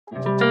Hey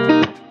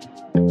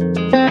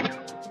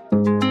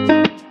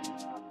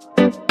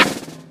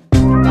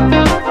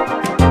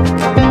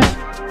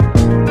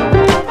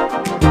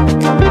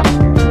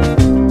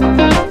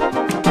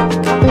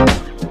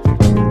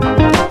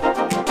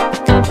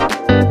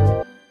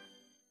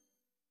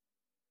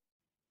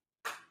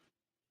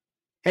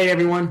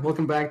everyone,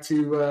 welcome back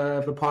to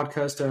the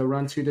podcast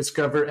Run to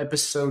Discover,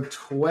 episode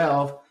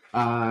 12.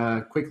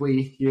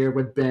 Quickly here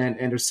with Ben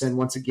Anderson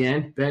once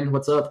again. Ben,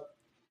 what's up?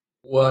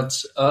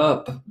 What's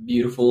up?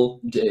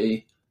 Beautiful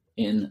day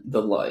in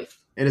the life.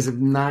 It is a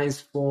nice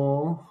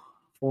fall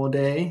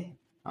day.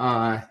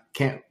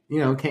 Can't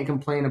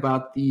complain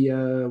about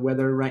the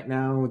weather right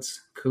now.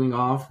 It's cooling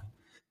off.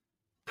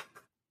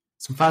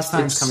 Some fast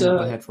times coming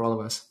up ahead for all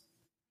of us.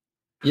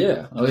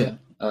 Yeah. Oh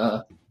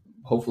yeah.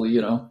 Hopefully,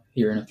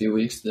 here in a few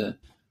weeks, the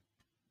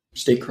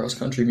state cross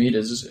country meet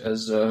is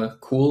as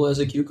cool as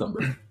a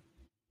cucumber.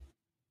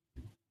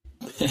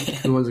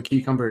 Who was a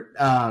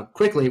cucumber?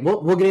 Quickly,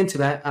 we'll get into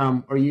that.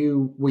 Will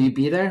you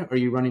be there? Are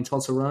you running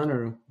Tulsa Run,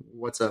 or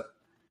what's up?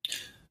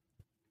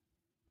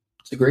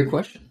 It's a great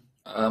question.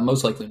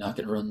 Most likely not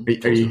going to run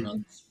Tulsa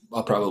runs.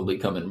 I'll probably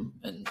come in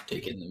and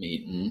take in the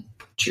meet and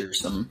cheer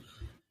some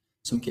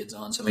kids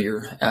on, some of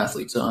your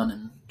athletes on,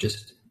 and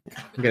just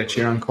you got to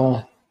cheer on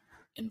Cole.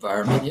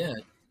 Environment,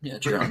 yeah,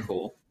 cheer on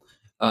Cole.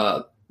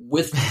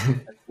 With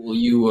Cole,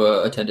 you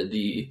attended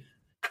the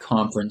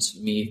conference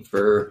meet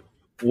for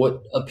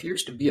what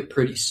appears to be a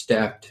pretty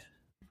stacked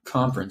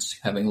conference,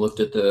 having looked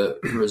at the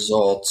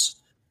results.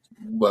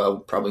 Well,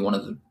 probably one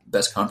of the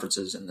best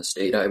conferences in the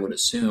state, I would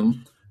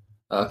assume.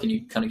 Can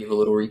you kind of give a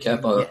little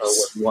recap of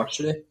what you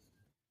watched today?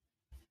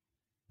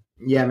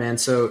 Yeah, man.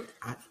 So,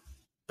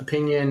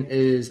 opinion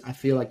is I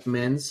feel like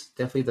men's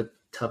definitely the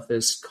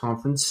toughest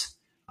conference.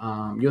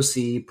 You'll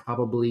see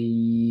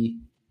probably,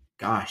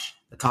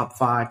 the top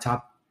 5,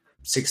 top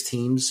 6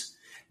 teams.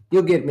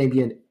 You'll get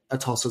maybe a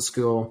Tulsa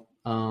school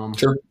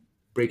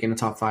breaking the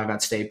top 5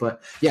 at state.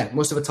 But, yeah,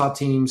 most of the top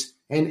teams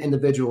and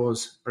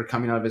individuals are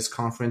coming out of this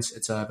conference.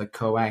 It's the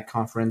COAG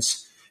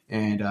conference.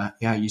 And,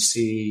 you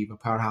see the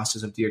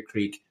powerhouses of Deer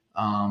Creek,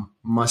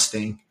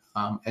 Mustang,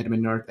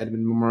 Edmond North,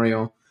 Edmond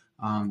Memorial.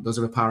 Those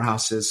are the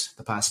powerhouses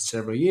the past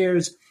several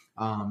years.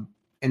 And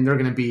they're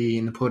going to be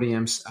in the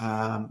podiums.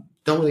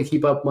 Don't really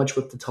keep up much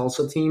with the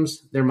Tulsa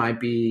teams. There might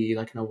be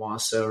like an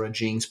Owasso or a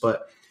Jinx,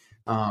 but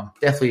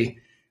definitely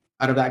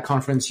out of that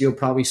conference, you'll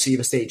probably see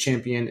the state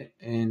champion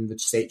and the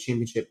state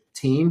championship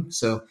team.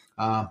 So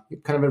kind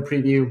of a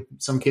preview.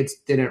 Some kids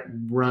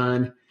didn't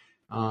run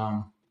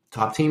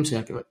top teams.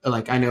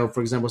 Like I know,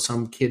 for example,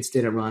 some kids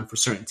didn't run for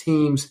certain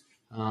teams,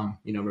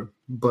 but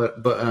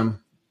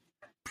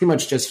pretty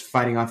much just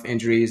fighting off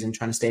injuries and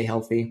trying to stay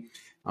healthy.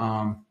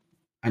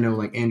 I know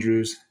like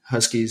Andrews,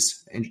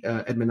 Huskies, and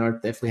Edmond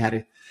North definitely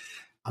had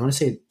I want to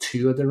say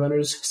 2 of the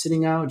runners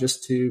sitting out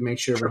just to make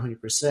sure we're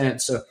 100%.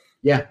 So,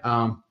 yeah.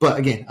 But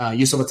again,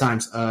 use of the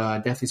times,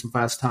 definitely some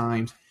fast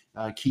times.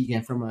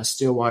 Keegan from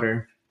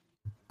Stillwater,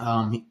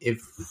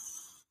 if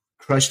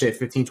crushed it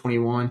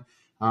 15:21.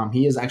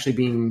 He is actually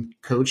being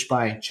coached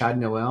by Chad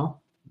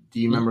Noel. Do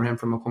you remember him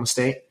from Oklahoma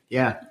State?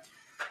 Yeah.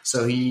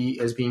 So he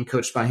is being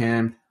coached by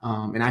him,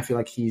 and I feel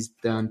like he's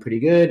done pretty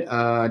good.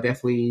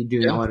 Definitely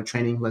doing a lot of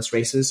training, less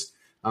races.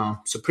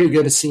 So pretty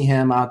good to see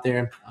him out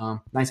there.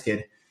 Nice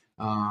kid.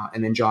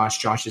 And then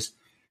Josh is,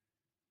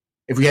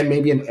 if we had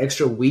maybe an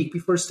extra week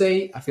before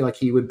state, I feel like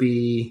he would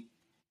be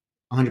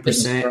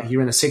 100%. He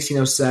ran a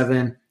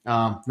 16:07,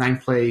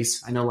 9th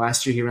place. I know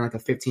last year he ran like a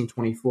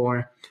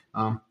 15:24.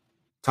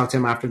 Talked to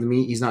him after the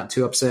meet. He's not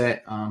too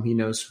upset. He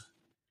knows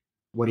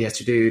what he has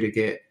to do to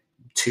get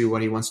to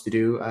what he wants to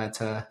do at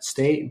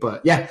state.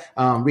 But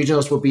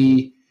regionals will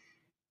be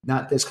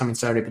not this coming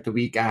Saturday, but the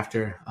week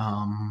after,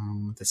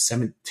 the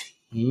 17th.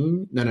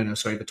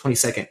 The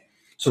 22nd.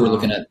 So we're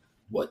looking at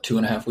what,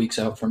 2.5 weeks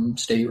out from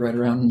state, right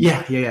around?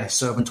 Yeah.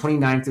 So the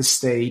 29th is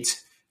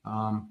state.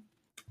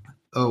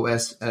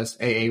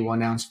 OSSAA will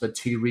announce the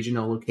 2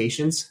 regional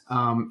locations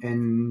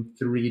in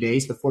 3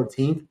 days, the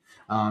 14th.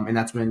 And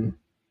that's when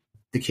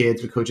the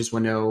coaches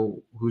will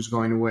know who's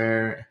going to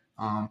where.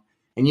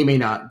 And you may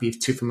not be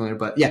too familiar,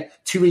 but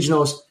 2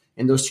 regionals,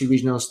 and those 2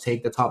 regionals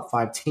take the top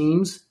 5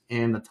 teams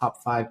and the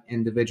top 5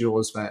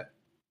 individuals that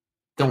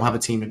don't have a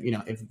team.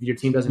 If your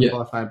team doesn't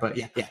qualify, but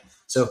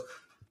So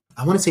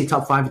I want to say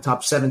top 5 to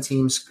top 7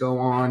 teams go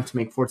on to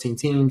make 14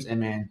 teams,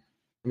 and then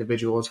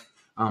individuals.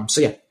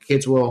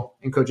 Kids will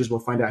and coaches will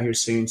find out here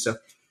soon. So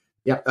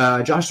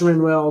Josh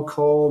ran well.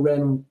 Cole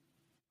ran.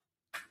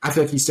 I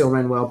feel like he still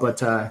ran well, but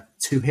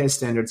to his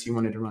standards, he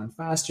wanted to run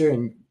faster,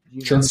 and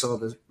saw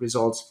the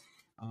results.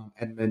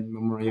 Edmond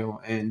Memorial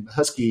and the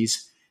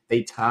Huskies,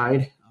 they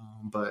tied,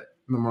 but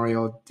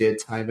Memorial did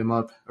tie them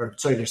up. Their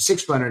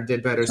 6th runner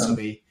did better, so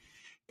they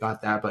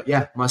got that. But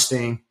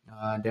Mustang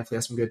definitely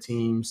has some good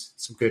teams,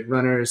 some good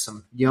runners,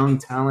 some young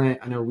talent.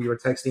 I know we were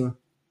texting,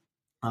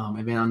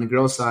 and then on the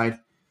girls' side,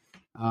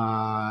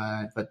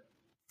 but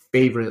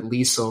favorite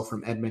Liesel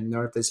from Edmond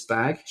North is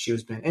back. She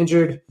was been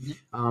injured,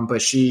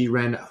 but she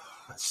ran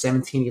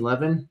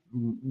 17:11,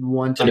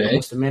 won by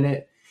almost a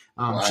minute.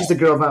 Wow. She's the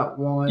girl that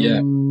won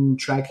Yeah.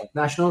 track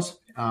nationals.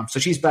 So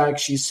she's back.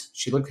 She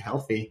looked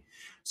healthy,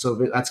 so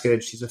that's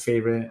good. She's a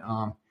favorite.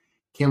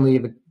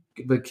 Kinley,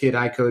 the kid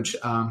I coach,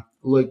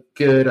 looked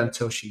good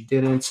until she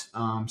didn't.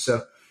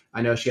 So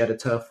I know she had a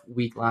tough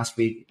week last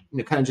week.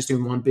 Kind of just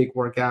doing one big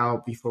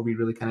workout before we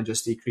really kind of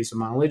just decreased the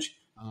mileage.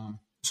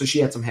 So she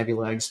had some heavy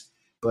legs,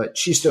 but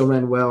she still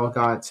ran well.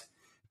 Got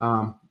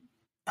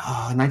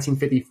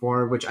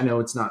 1954, which I know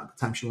it's not the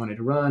time she wanted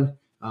to run.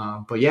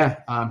 But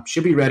yeah,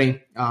 she'll be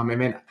ready.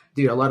 And then,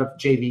 dude, a lot of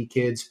JV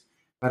kids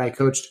that I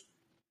coached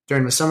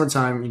during the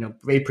summertime,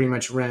 they pretty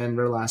much ran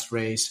their last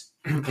race,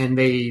 and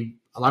a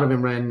lot of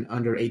them ran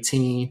under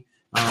 18,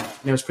 and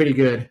it was pretty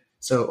good.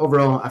 So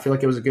overall, I feel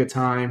like it was a good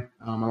time.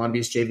 A lot of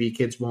these JV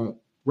kids won't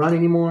run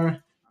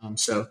anymore.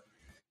 So,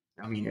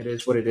 I mean, it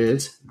is what it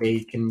is. They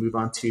can move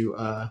on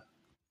to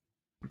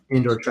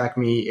indoor track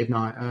meet, if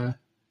not, kind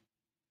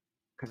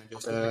of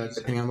just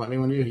depending on what they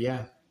want to do.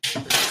 Yeah.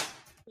 At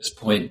this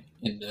point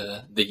in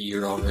the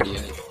year already,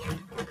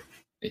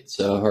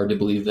 it's hard to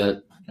believe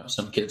that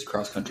some kids'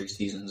 cross country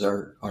seasons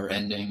are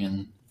ending,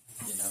 and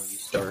you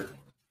start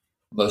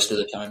most of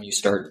the time you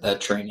start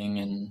that training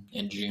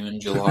in June,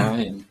 July,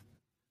 and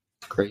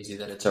it's crazy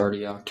that it's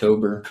already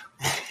October.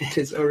 It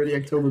is already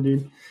October,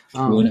 dude.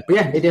 But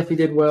yeah, they definitely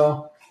did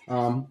well.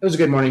 It was a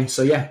good morning.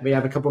 So yeah, we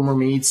have a couple more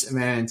meets,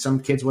 and then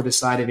some kids will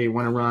decide if they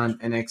want to run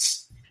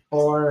NX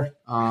or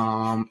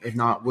if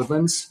not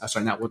Woodlands.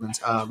 Not Woodlands.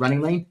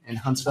 Running Lane in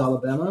Huntsville,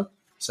 Alabama.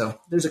 So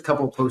there's a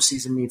couple of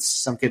postseason meets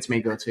some kids may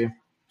go to.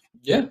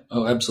 Yeah.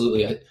 Oh,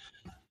 absolutely.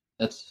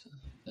 That's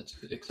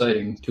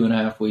exciting.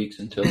 2.5 weeks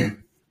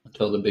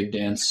until the big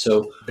dance.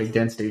 So big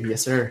dance, dude.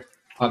 Yes, sir.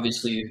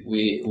 Obviously,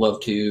 we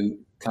love to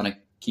kind of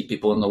keep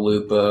people in the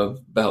loop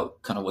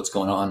about kind of what's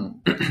going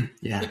on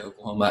in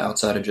Oklahoma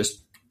outside of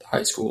just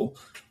high school.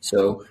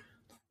 So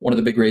one of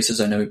the big races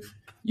I know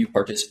you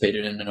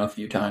participated in a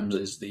few times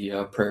is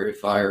the Prairie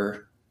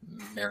Fire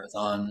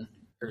Marathon.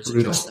 Or is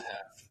it just the half?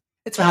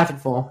 It's a half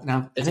and full.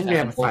 Now, I think we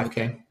have a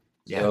 5K.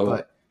 Yeah, so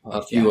but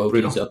a few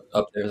Okies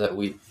up there that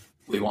we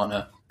want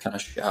to kind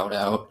of shout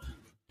out.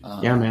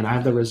 Yeah, man, I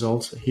have the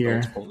results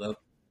here. Pulled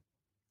up.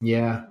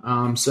 Yeah.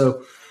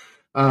 So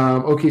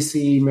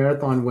OKC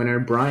marathon winner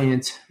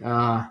Bryant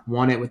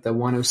won it with the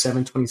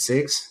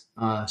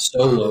 1:07:26.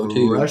 Solo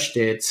too. Rushed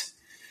it.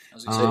 I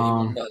was going to say he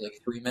won by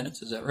like 3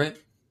 minutes. Is that right?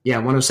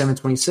 Yeah,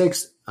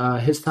 1:07:26.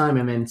 His time,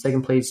 and then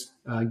second place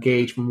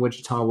Gage from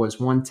Wichita was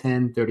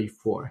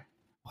 1:10:34.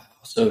 Wow.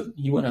 So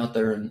he went out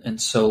there and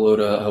soloed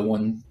a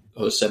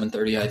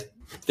 1:07:30. I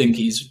think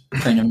he's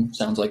training,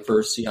 sounds like,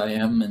 for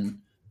CIM, and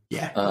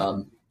yeah.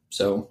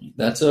 So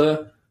that's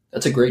a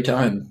great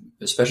time,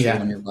 especially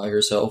when you're by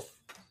yourself.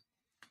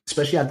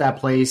 Especially at that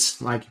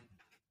place, like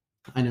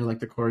I know, like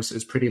the course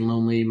is pretty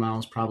lonely.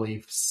 Miles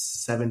probably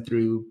 7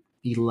 through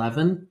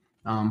 11.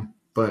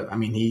 But I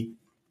mean,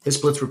 his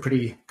splits were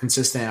pretty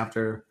consistent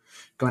after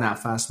going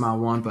out fast mile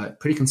 1, but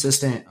pretty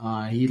consistent.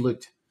 He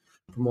looked,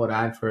 from what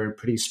I've heard,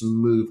 pretty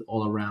smooth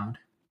all around.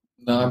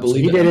 No, I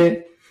believe he did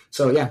it.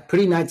 So yeah,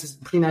 pretty nice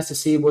to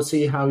see. We'll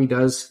see how he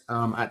does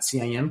at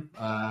CIM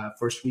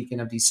first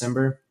weekend of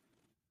December,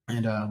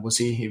 and we'll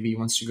see if he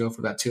wants to go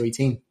for that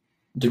 2:18.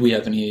 Did we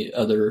have any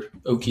other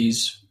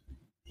Okies?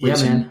 Yeah,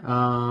 man.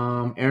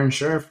 Aaron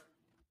Scherf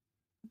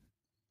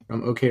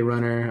from OK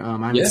Runner.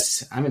 I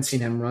haven't seen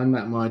him run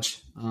that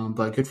much,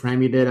 but good for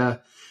him. He did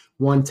a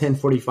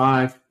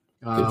 1:10:45,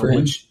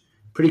 which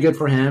pretty good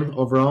for him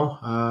overall.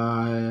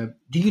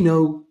 Do you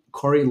know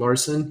Corey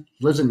Larson?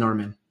 He lives in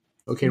Norman.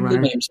 OK Runner.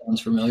 The name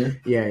sounds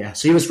familiar. Yeah.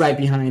 So he was right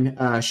behind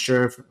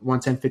Scherf,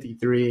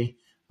 1:10:53.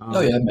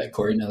 I met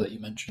Corey now that you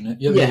mention it.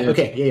 Yeah.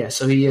 Okay. Yeah.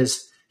 So he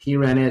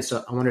ran it.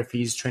 So I wonder if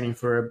he's training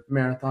for a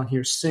marathon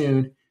here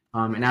soon.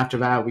 And after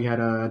that, we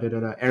had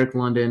Eric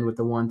London with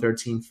the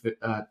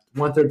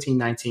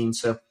 1:13:19.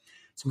 So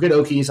some good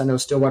Okies. I know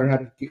Stillwater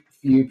had a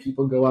few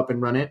people go up and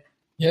run it.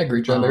 Yeah,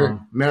 great job, Eric.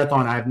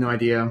 Marathon, I have no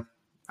idea.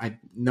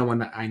 No one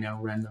that I know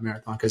ran the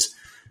marathon, because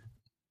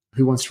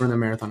who wants to run a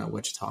marathon at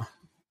Wichita?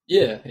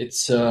 Yeah,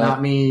 it's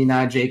not me,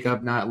 not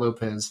Jacob, not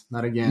Lopez,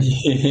 not again.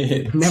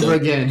 Never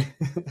again.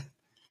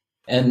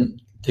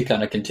 And to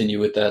kind of continue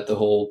with that, the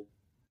whole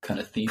kind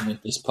of theme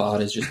with this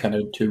pod is just kind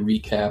of to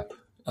recap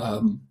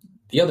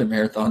the other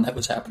marathon that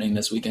was happening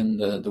this weekend,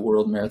 the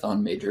World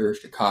Marathon Major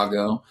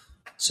Chicago.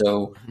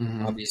 So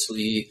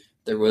obviously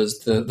there was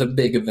the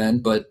big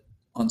event, but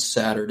on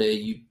Saturday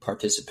you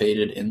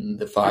participated in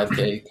the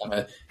 5K. Kind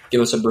of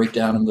give us a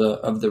breakdown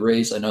of the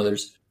race. I know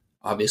there's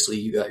obviously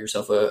you got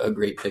yourself a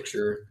great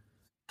picture.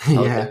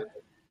 Yeah.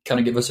 Kind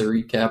of give us a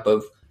recap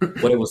of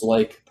what it was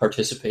like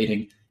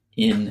participating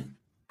in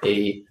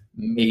a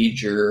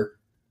major,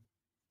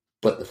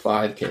 but the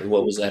 5K.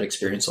 What was that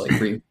experience like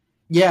for you?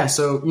 Yeah,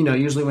 so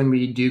usually when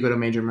we do go to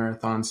major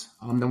marathons,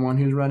 I'm the one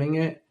who's running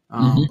it.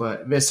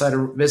 But this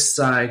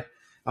side,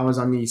 I was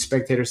on the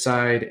spectator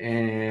side,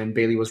 and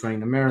Bailey was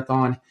running the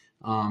marathon.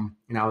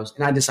 And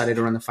I decided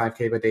to run the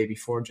 5K the day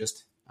before,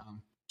 just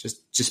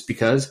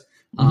because.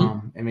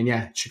 And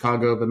then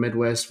Chicago, the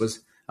Midwest,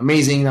 was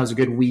amazing. That was a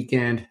good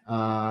weekend.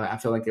 I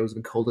feel like it was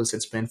the coldest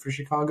it's been for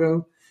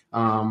Chicago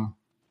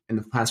in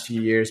the past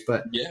few years.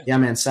 But Yeah. yeah,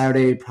 man,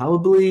 Saturday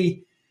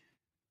probably.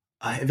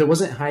 If it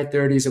wasn't high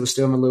 30s, it was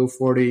still in the low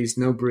 40s,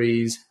 no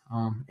breeze.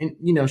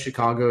 And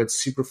Chicago, it's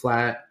super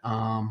flat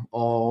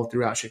all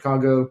throughout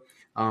Chicago.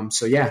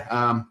 So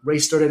yeah,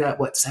 race started at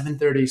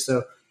 7:30.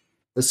 So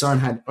the sun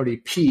had already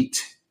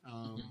peaked.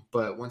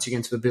 But once you get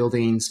into the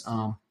buildings,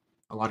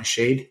 a lot of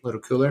shade, a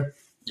little cooler.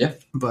 Yeah.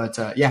 But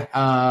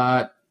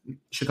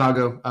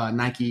Chicago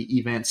Nike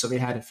event. So they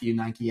had a few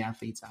Nike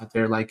athletes out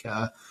there, like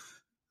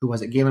who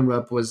was it? Galen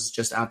Rupp was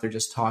just out there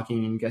just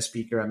talking and guest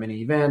speaker at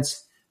many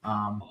events.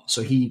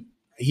 So he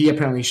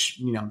apparently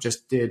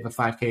just did the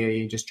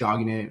 5K, just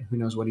jogging it. Who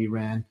knows what he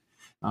ran?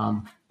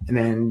 And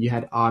then you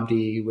had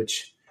Abdi,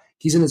 which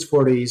he's in his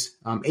 40s,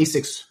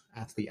 ASICS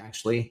athlete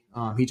actually.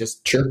 He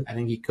just I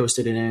think he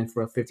coasted it in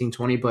for a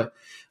 15:20, but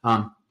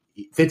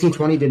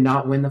 15:20 did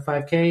not win the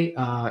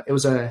 5K. It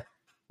was a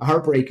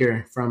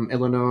heartbreaker from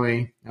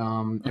Illinois.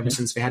 Ever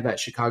since they had that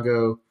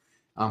Chicago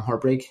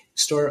Heartbreak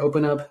store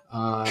open up,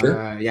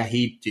 yeah,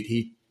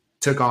 he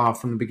took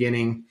off from the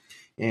beginning.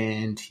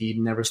 And he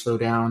never slowed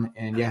down.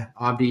 And yeah,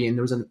 Abdi, and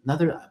there was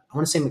another, I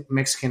want to say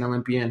Mexican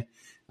Olympian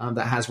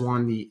that has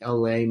won the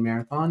LA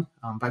Marathon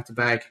back to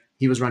back.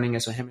 He was running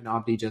it, so him and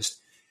Abdi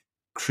just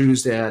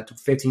cruised at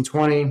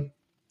 15:20.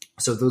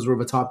 So those were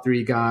the top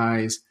three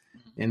guys.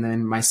 And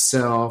then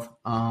myself,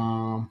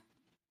 I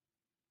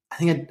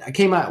think I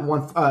came out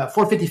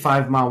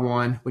 4:55 mile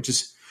one, which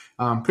is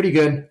pretty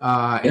good.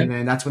 And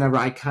then that's whenever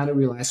I kind of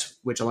realized,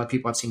 which a lot of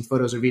people have seen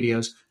photos or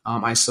videos,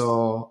 I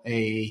saw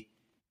a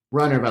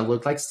runner that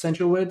looked like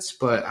Central Woods,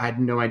 but I had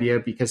no idea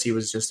because he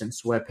was just in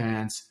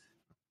sweatpants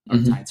or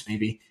tights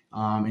maybe,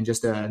 and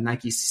just a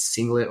Nike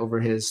singlet over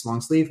his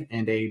long sleeve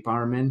and a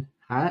Bowerman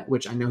hat,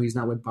 which I know he's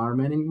not with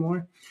Bowerman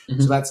anymore.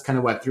 So that's kind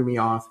of what threw me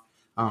off.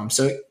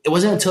 So it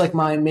wasn't until like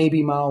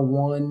maybe mile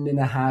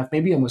 1.5,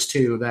 maybe almost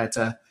 2,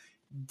 that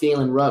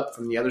Galen Rupp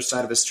from the other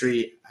side of the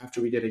street,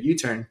 after we did a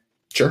U-turn,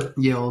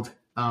 yelled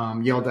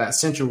at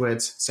Central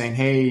Woods saying,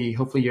 "Hey,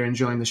 hopefully you're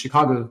enjoying the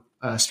Chicago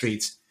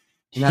streets."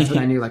 And that's when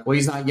I knew, like, well,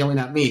 he's not yelling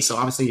at me. So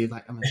obviously,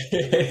 like,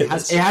 it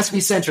has to be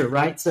Centra,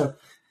 right? So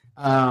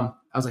I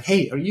was like,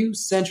 "Hey, are you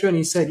Centra?" And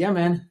he said, "Yeah,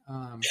 man."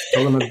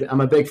 Told him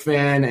I'm a big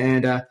fan.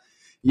 And I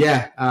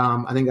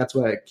think that's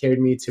what carried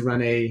me to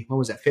run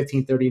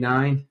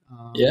 15:39.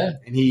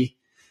 And he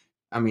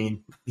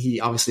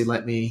obviously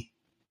let me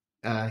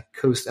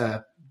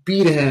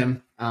beat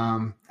him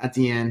at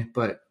the end.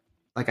 But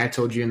like I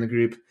told you in the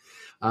group,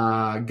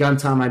 gun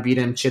time, I beat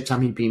him. Chip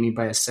time, he beat me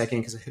by a second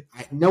because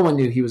no one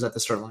knew he was at the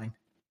start line.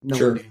 No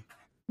one knew.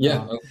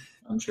 Yeah,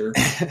 I'm sure.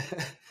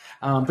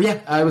 But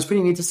yeah, it was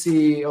pretty neat to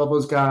see all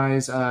those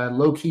guys.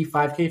 Low key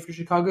 5K for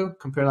Chicago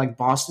compared to like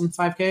Boston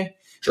 5K.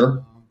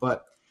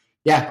 But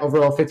yeah,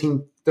 overall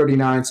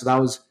 15:39. So that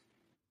was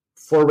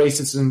 4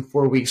 races in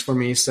 4 weeks for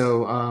me.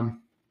 So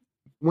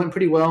went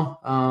pretty well.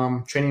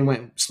 Training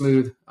went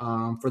smooth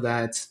for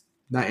that.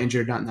 Not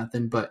injured, not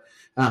nothing. But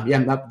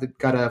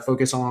got to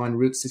focus on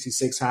Route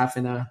 66 half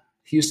in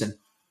Houston.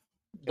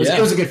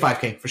 It was a good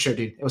 5K for sure,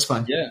 dude. It was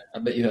fun. Yeah, I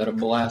bet you had a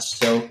blast.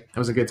 So it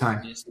was a good time.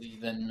 Obviously,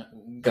 then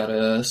got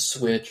to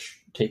switch,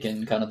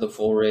 taking kind of the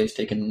full race,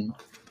 taking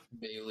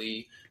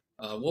Bailey.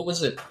 What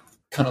was it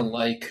kind of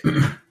like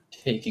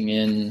taking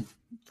in,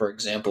 for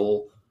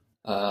example,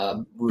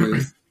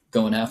 Ruth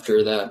going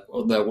after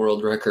that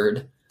world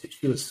record?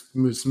 She was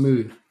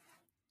smooth.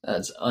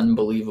 That's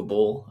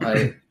unbelievable.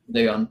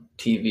 They on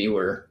TV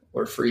were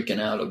freaking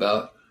out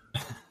about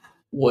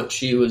what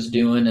she was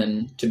doing,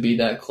 and to be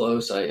that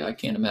close, I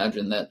can't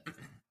imagine that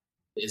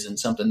isn't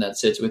something that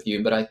sits with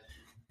you. But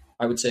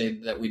I would say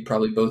that we'd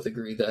probably both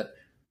agree that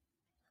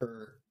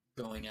her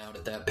going out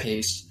at that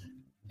pace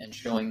and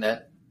showing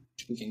that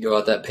she can go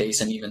at that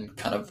pace and even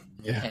kind of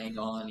hang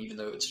on, even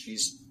though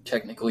she's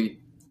technically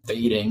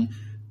fading,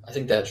 I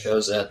think that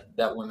shows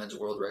that women's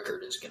world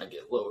record is going to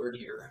get lowered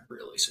here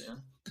really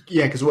soon.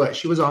 Yeah, because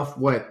she was off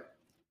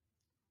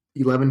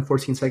 11,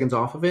 14 seconds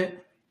off of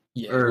it?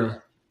 Yeah.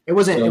 It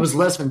wasn't. So, it was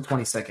less than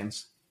 20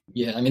 seconds.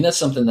 Yeah, I mean, that's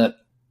something that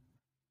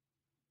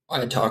I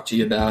had talked to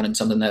you about, and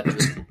something that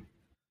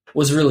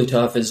was really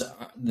tough is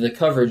the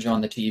coverage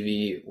on the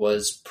TV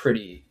was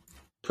pretty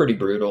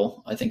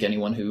brutal. I think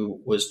anyone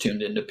who was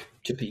tuned into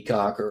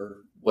Peacock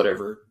or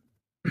whatever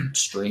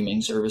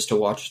streaming service to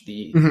watch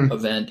the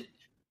event,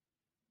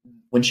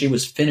 when she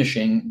was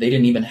finishing, they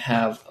didn't even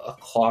have a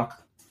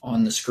clock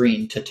on the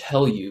screen to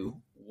tell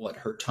you what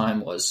her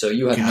time was. So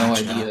you had no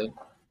idea.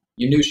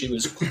 You knew she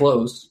was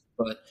close,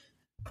 but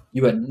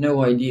you had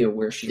no idea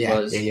where she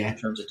was in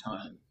terms of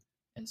time.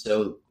 And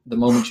so the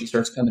moment she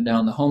starts coming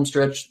down the home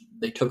stretch,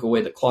 they took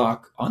away the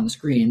clock on the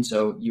screen.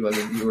 So you as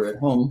a viewer at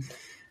home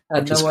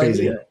had no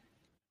idea.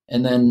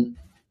 And then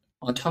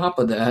on top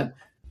of that,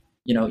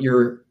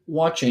 you're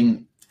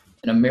watching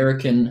an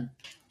American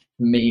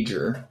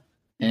major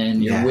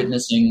and you're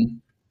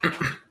witnessing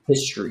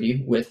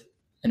history with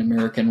an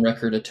American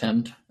record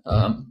attempt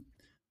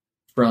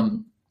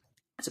from,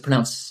 is it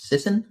pronounced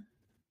Sisson?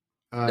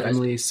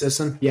 Emily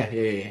Sisson? Yeah.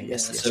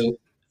 Yes. So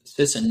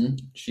Sisson,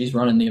 she's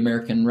running the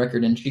American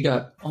record, and she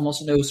got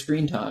almost no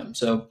screen time.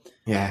 So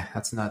Yeah,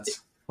 that's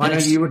nuts. Well, I know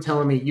you were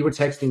telling me, you were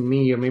texting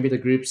me, or maybe the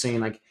group saying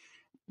like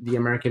the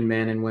American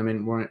men and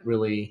women weren't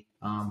really.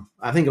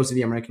 I think it was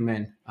the American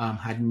men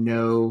had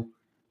no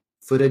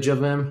footage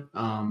of him,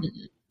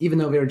 even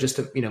though they were just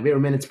they were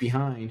minutes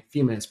behind, a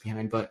few minutes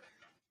behind. But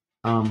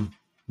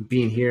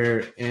being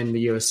here in the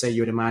USA,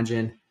 you would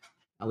imagine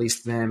at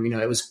least them.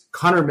 It was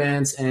Connor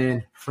Mance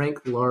and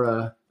Frank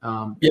Lara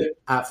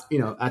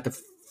at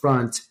the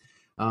front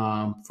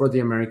for the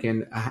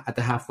American at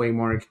the halfway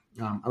mark.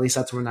 At least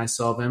that's when I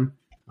saw them.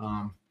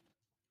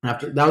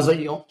 After that was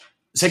the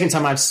second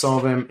time I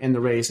saw them in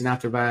the race, and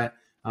after that,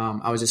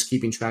 I was just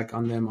keeping track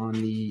on them on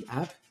the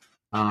app.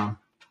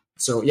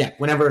 So yeah,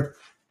 whenever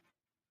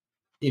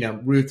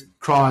Ruth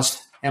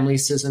crossed, Emily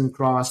Sisson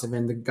crossed, and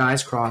then the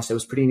guys crossed, it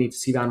was pretty neat to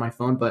see that on my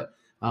phone. But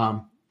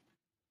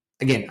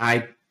again,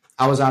 I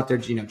was out there,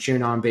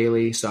 cheering on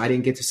Bailey, so I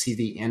didn't get to see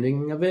the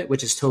ending of it,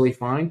 which is totally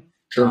fine.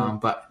 Sure.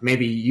 But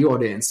maybe you all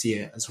didn't see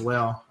it as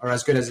well, or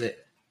as good as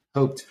it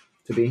hoped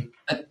to be.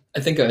 I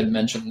think I had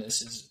mentioned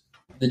this is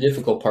the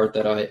difficult part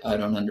that I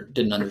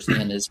didn't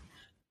understand is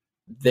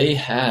they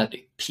had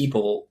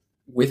people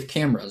with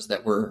cameras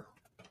that were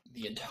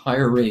the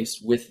entire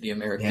race with the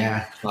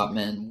American top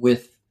men,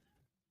 with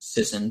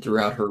Sisson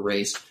throughout her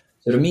race.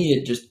 So to me,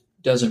 it just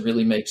doesn't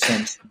really make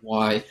sense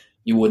why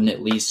you wouldn't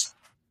at least,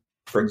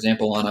 for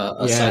example, on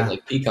a site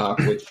like Peacock,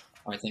 which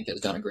I think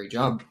has done a great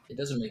job, it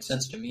doesn't make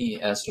sense to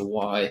me as to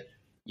why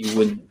you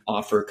wouldn't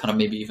offer kind of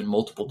maybe even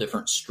multiple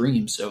different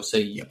streams. So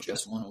say you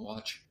just want to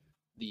watch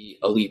the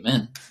elite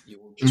men,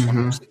 you just want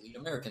to watch the elite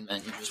American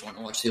men, you just want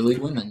to watch the elite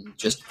women.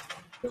 Just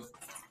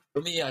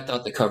for me, I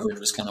thought the coverage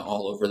was kind of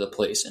all over the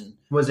place. And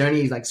was there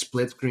any like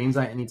split screens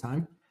at any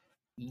time?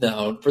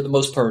 No, for the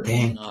most part,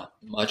 not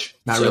much.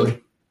 Not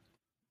really.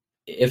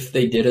 If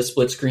they did a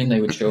split screen,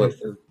 they would show it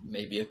for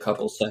maybe a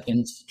couple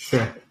seconds.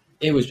 Sure.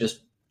 It was just,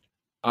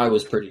 I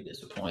was pretty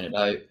disappointed.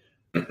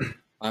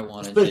 I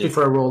wanted, especially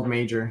for a world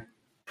major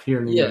here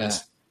in the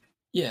US.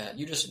 Yeah,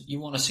 you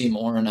want to see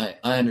more, and I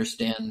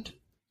understand,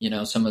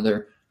 some of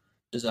their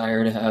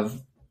desire to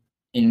have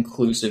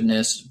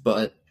inclusiveness,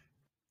 but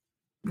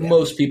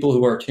most people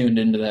who are tuned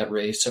into that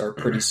race are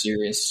pretty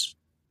serious.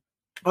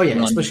 Oh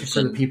yeah, especially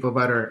for the people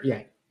that are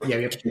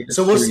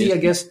So we'll see.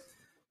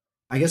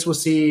 I guess we'll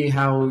see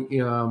how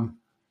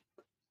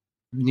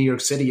New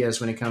York City is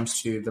when it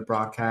comes to the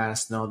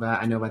broadcast and all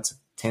that. I know that's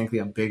technically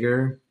a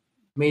bigger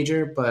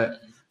major,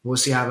 but we'll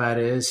see how that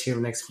is here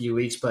in the next few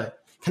weeks. But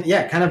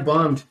kind of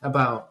bummed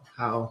about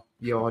how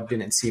y'all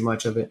didn't see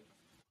much of it.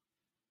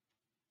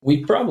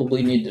 We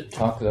probably need to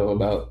talk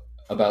though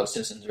about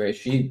Sisson's race.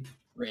 She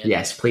ran.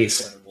 Yes,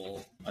 please.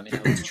 Incredible. I mean,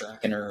 I was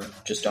tracking her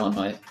just on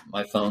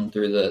my phone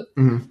through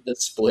the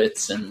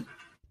splits, and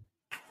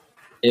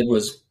it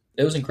was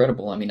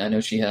incredible. I mean, I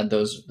know she had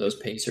those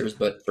pacers,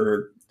 but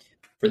for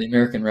the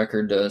American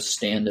record to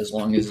stand as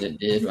long as it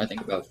did, I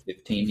think about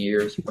 15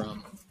 years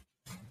from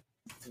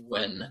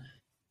when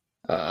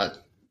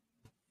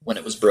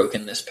it was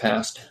broken this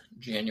past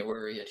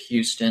January at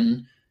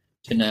Houston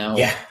to now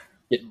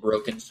getting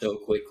broken so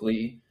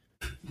quickly.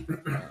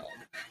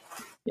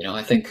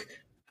 I think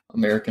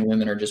American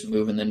women are just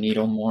moving the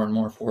needle more and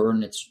more forward,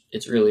 and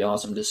it's really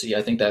awesome to see.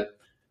 I think that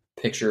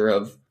picture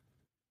of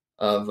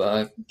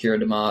Kira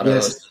D'Amato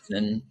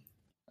and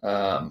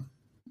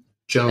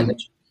Joan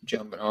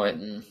Benoit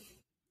and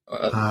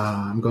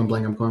I'm going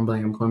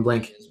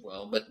blank as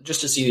well. But just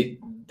to see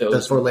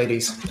those four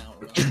ladies,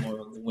 more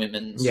of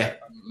women's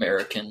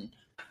American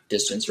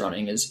distance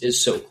running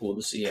is so cool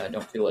to see. I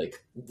don't feel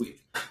like we've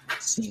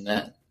seen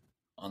that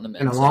on the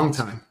men's in a long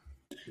time.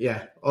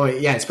 Yeah. Oh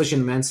yeah, especially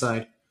on the men's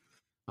side.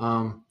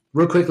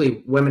 Real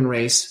quickly, women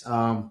race.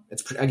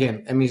 It's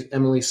again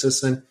Emily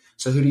Sisson.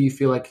 So who do you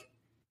feel like?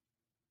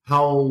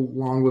 How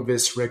long will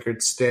this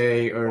record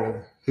stay,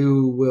 or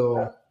who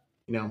will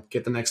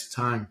get the next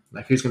time?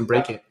 Like who's going to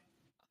break it?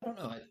 I don't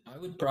know. I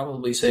would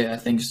probably say I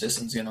think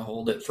Sisson's going to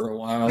hold it for a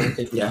while.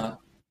 If not,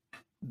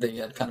 they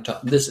had kind of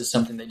talked. This is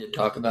something they did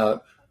talk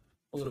about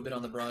a little bit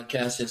on the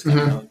broadcast. Is kind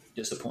of how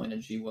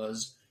disappointed she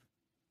was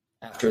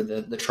after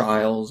the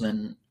trials,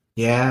 and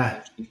she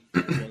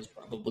was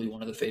probably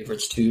one of the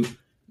favorites to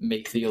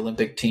make the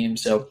Olympic team.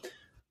 So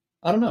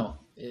I don't know.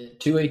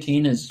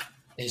 218 is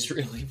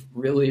really,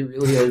 really,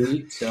 really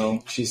elite.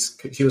 So she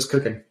was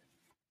cooking.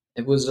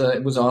 It was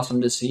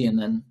awesome to see. And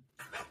then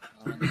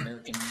on the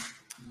American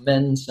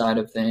men's side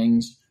of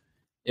things,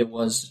 it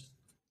was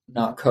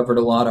not covered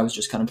a lot. I was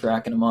just kind of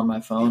tracking them on my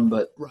phone,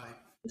 but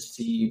to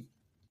see,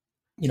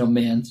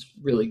 Mance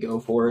really go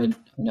for it.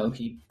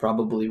 He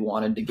probably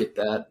wanted to get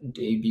that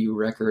debut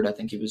record. I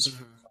think he was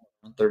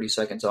 30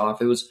 seconds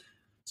off. It was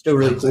still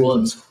really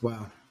cool.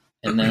 Wow.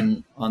 And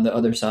then on the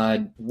other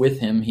side with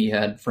him, he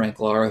had Frank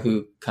Lara,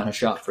 who kind of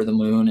shot for the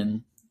moon.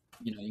 And,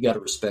 you got to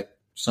respect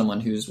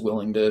someone who's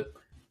willing to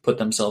put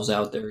themselves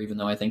out there, even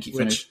though I think he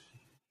finished.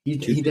 He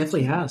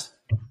definitely has.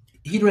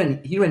 He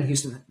ran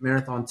Houston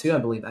Marathon too, I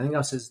believe. I think that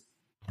was his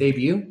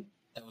debut.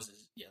 That was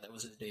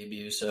was his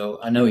debut, so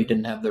I know he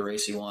didn't have the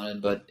race he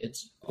wanted, but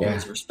it's Yeah.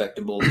 always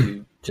respectable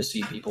to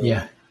see people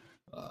Yeah.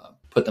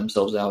 put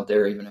themselves out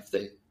there, even if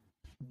they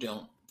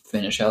don't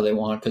finish how they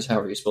want. Because how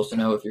are you supposed to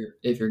know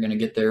if you're going to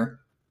get there?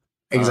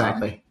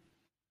 Exactly.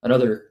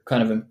 Another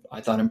kind of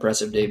I thought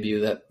impressive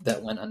debut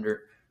that went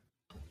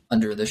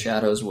under the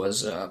shadows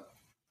was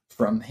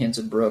from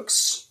Hanson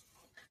Brooks.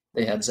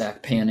 They had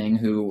Zach Panning,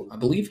 who I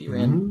believe he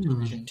ran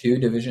Division II,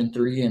 Division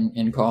III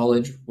in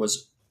college,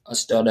 was a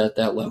stud at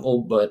that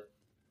level, but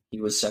he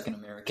was second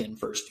American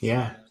first.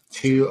 Yeah.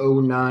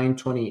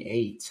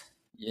 2:09:28.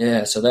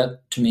 Yeah, so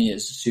that to me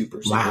is super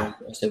Wow.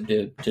 impressive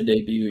to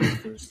debut your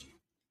first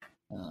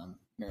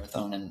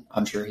marathon, and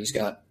I'm sure he's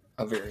got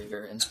a very,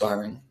 very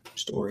inspiring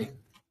story.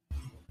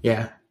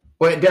 Yeah.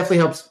 Well, it definitely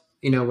helps,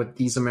 with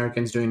these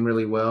Americans doing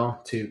really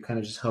well to kind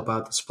of just help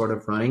out the sport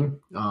of running,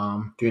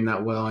 doing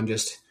that well. And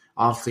just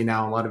obviously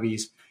now a lot of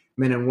these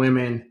men and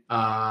women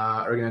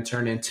are going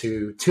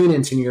to tune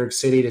into New York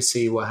City to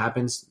see what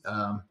happens.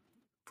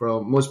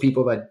 For most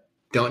people that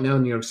don't know,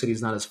 New York City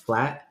is not as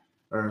flat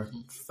or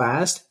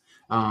fast.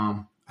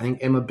 I think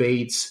Emma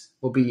Bates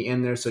will be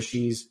in there. So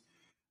she's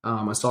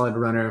a solid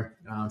runner.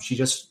 She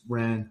just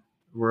ran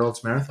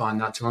World's Marathon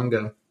not too long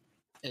ago.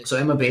 So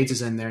Emma Bates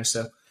is in there.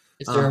 So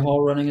is Sarah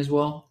Hall running as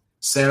well?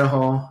 Sarah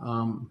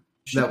Hall,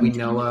 that we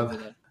know of.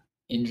 That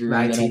injury.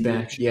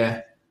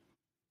 Yeah.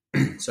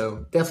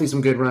 So definitely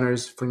some good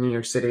runners for New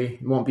York City.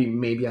 It won't be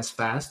maybe as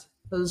fast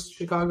as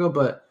Chicago,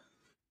 but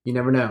you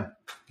never know.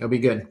 It'll be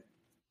good.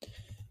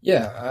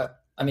 Yeah,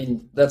 I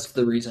mean that's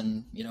the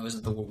reason.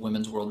 Isn't the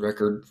women's world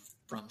record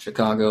from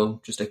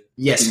Chicago just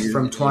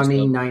from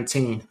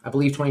 2019? I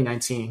believe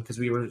 2019 because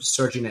we were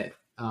searching it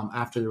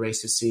after the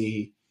race to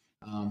see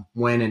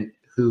when and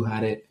who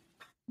had it.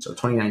 So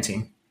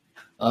 2019.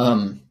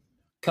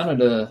 Kind of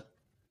to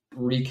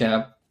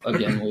recap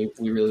again,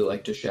 we really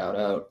like to shout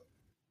out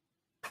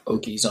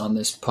Okies on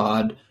this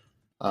pod.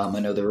 I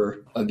know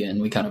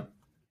we kind of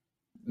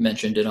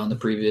mentioned it on the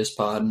previous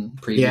pod and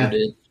previewed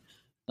it.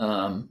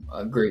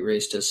 A great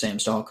race to Sam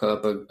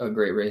Stallcup, a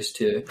great race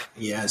to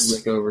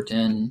Rick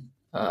Overton,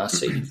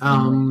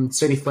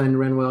 Sadie Flynn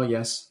ran well,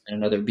 yes. And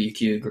another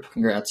BQ.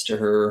 Congrats to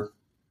her.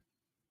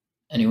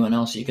 Anyone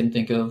else you can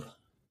think of?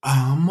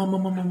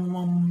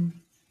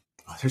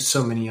 There's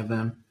so many of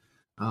them.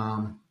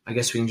 I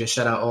guess we can just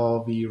shout out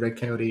all the Red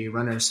Coyote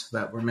runners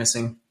that we're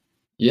missing.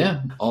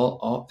 Yeah,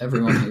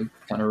 everyone who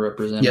kind of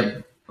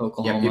represented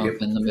Oklahoma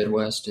up in the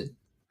Midwest. It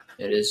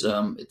is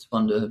it's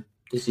fun to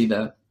see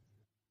that.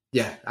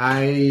 Yeah,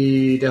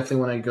 I definitely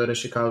want to go to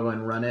Chicago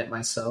and run it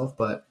myself,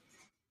 but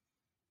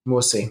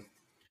we'll see.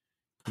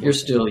 You're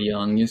still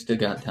young. You still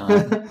got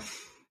time.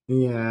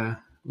 Yeah,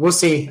 we'll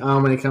see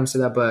when it comes to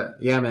that. But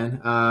yeah,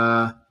 man,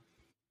 I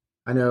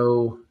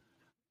know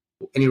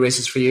any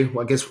races for you.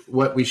 Well, I guess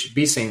what we should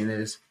be saying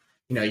is,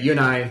 you and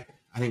I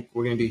think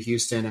we're going to do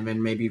Houston and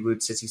then maybe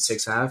Route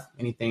 66 have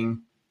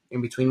anything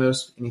in between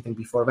those, anything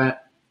before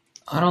that?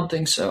 I don't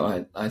think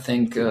so. I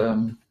think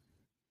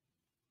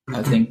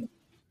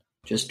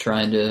just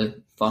trying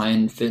to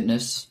find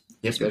fitness,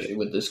 especially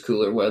with this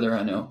cooler weather.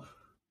 I know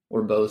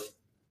we're both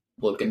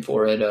looking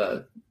for it.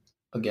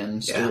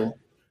 Again, still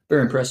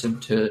very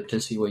impressive to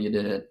see what you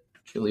did at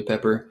Chili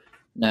Pepper.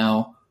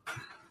 Now,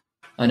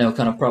 I know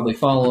kind of probably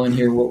following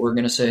here what we're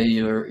going to say.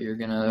 You're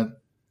going to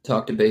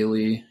talk to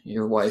Bailey,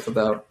 your wife,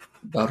 about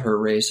her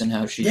race and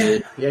how she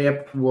did.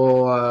 Yep.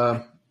 We'll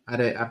add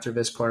it after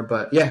this part.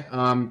 But yeah,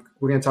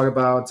 we're going to talk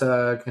about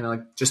kind of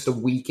like just the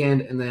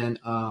weekend and then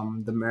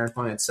the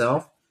marathon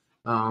itself.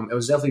 It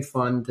was definitely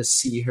fun to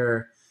see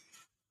her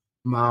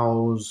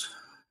miles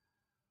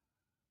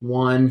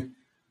 1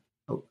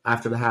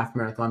 after the half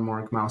marathon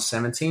mark, mile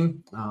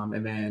 17.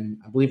 And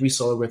then I believe we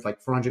saw her with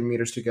like 400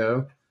 meters to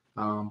go.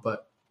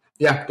 But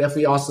yeah,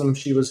 definitely awesome.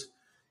 She was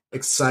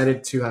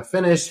excited to have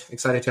finished,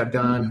 excited to have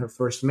done her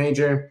first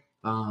major.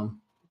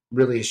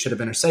 Really, it should have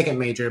been her second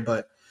major,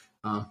 but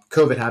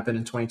COVID happened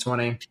in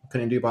 2020.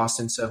 Couldn't do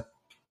Boston. So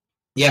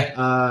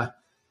yeah,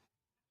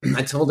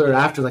 I told her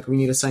after, like, we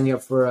need to sign you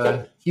up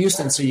for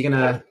Houston, so you're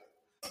going to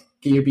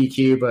get your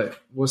BQ, but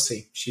we'll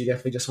see. She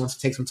definitely just wants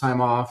to take some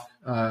time off.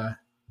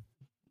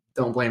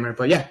 Don't blame her.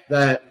 But yeah,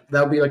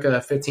 that'll be like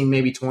a 15,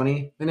 maybe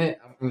 20 minute.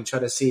 I'm going to try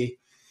to see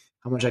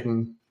how much I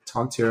can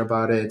talk to her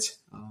about it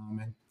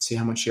and see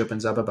how much she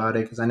opens up about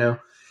it. Because I know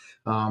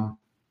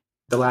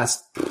the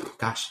last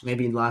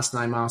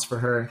 9 miles for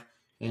her,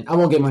 and I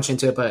won't get much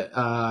into it, but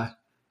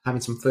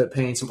having some foot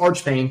pain, some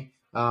arch pain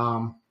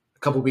a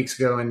couple weeks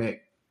ago, and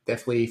it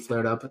definitely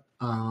flared up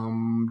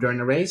during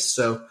the race.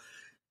 So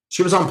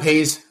she was on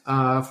pace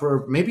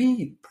for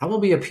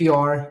probably a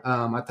PR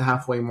at the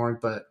halfway mark.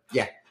 But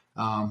yeah,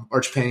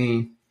 arch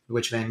pain,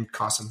 which then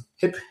caused some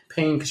hip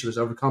pain because she was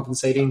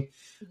overcompensating.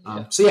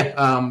 So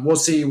yeah, we'll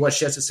see what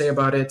she has to say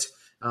about it.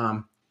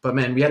 But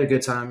man, we had a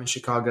good time in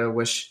Chicago.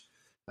 Wish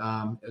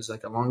it was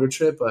like a longer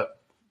trip, but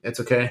it's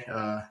okay.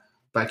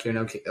 Back here in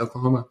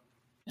Oklahoma.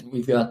 And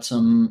we've got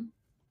some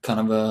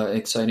kind of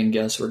exciting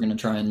guests. We're going to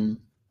try and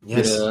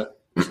get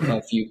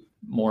a few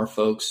more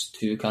folks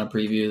to kind of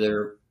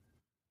preview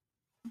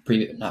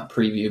not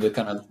preview, but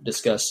kind of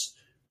discuss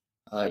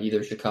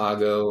either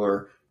Chicago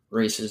or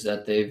races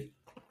that they've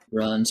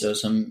run. So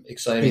some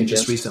exciting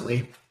just guests,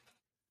 recently.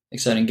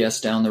 exciting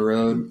guests down the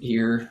road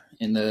here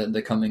in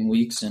the coming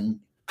weeks, and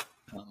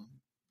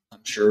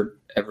I'm sure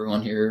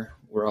everyone here,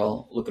 we're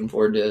all looking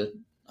forward to.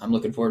 I'm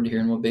looking forward to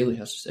hearing what Bailey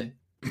has to say.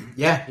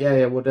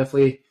 Yeah. We'll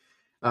definitely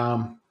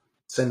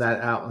send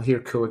that out here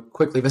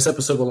quickly. This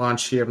episode will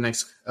launch here the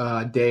next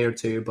day or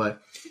two,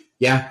 but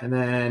yeah, and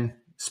then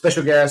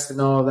special guests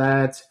and all of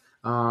that.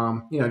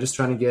 Just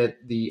trying to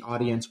get the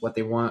audience what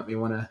they want. We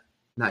want to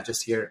not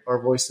just hear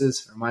our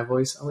voices, or my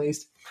voice at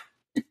least.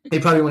 They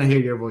probably want to hear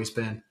your voice,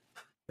 Ben.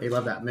 They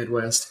love that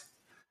Midwest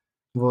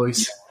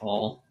voice.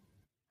 All.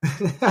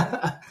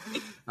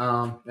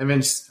 And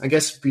then I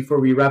guess before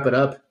we wrap it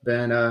up,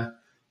 Ben,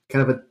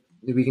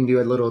 we can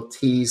do a little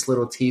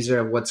teaser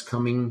of what's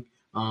coming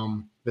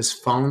this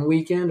following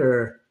weekend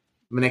or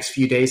the next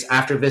few days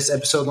after this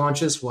episode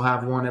launches. We'll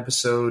have one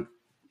episode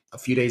a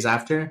few days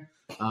after.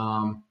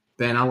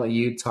 Ben, I'll let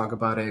you talk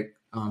about it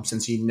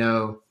since you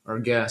know our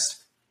guest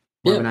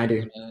more than I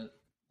do.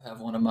 Have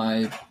one of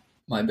my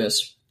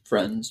best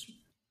friends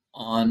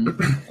on.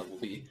 We'll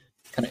be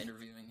kind of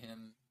interviewing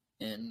him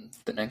in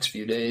the next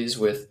few days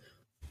with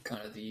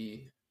kind of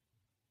the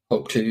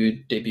hope to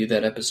debut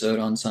that episode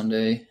on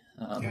Sunday.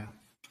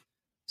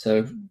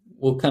 So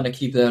we'll kind of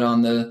keep that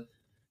on the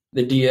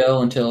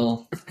DL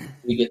until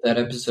we get that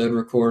episode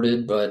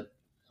recorded, but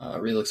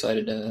real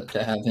excited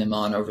to have him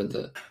on over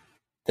the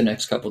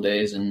next couple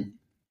days and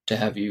to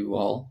have you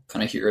all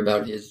kind of hear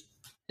about his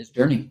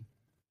journey.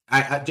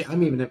 I'm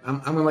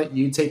gonna let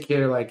you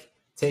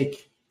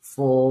take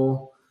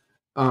full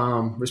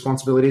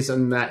responsibilities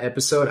on that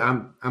episode.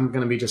 I'm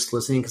gonna be just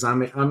listening because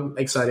I'm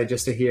excited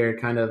just to hear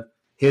kind of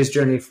his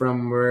journey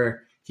from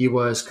where he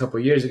was a couple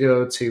of years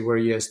ago to where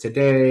he is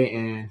today,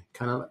 and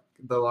kind of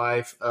the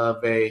life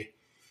of a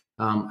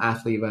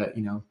athlete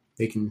that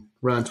they can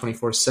run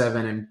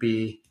 24/7 and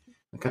be.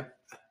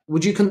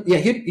 Would you?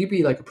 He'd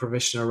be like a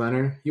professional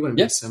runner. He wouldn't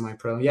be a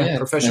semi-pro.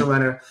 Professional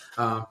runner.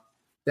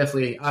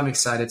 Definitely, I'm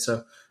excited.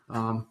 So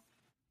I'm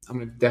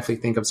gonna definitely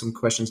think of some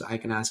questions I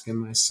can ask him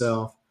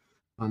myself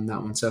on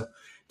that one. So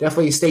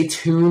definitely stay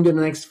tuned in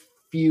the next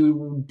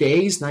few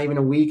days, not even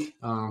a week.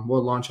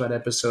 We'll launch that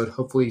episode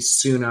hopefully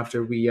soon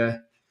after we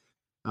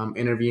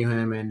interview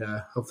him, and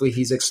hopefully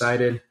he's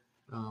excited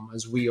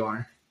as we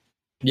are.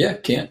 Yeah,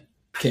 can't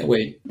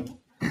wait.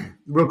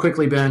 Real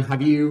quickly, Ben,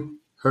 have you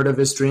heard of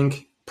this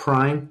drink,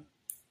 Prime?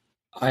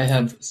 I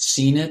have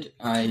seen it.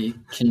 I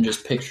can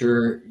just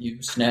picture you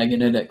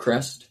snagging it at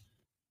Crest.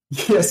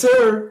 Yes,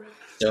 sir.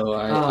 So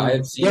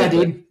I've seen it. Yeah,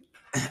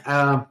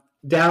 dude.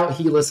 Doubt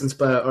he listens,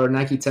 but our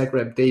Nike Tech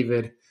rep,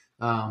 David,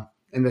 and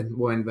then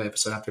we'll end the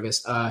episode after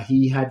this.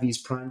 He had these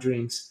Prime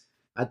drinks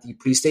at the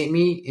pre-state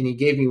meet, and he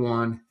gave me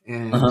one,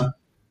 and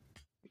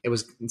it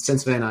was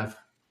since then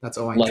that's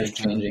all I life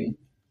changing.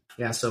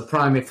 Yeah, so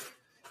Prime, if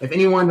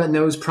anyone that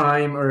knows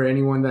Prime or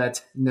anyone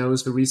that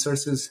knows the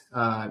resources,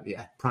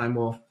 Prime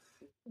will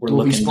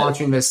be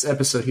sponsoring this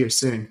episode here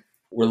soon.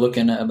 We're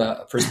looking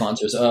for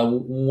sponsors.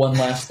 One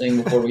last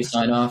thing before we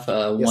sign off.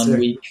 One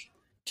week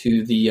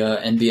to the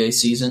NBA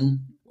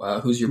season.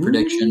 Who's your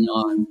prediction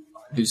on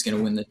who's going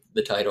to win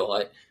the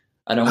title?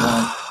 I don't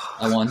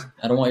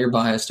want your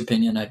biased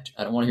opinion. I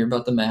don't want to hear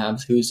about the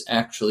Mavs. Who's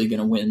actually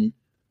going to win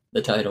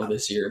the title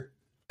this year?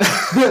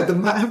 The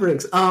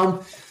Mavericks.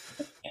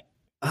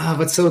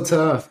 But so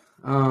tough.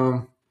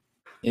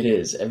 It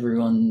is.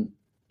 Everyone.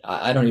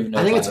 I don't even know.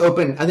 I think it's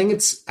open. I think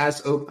it's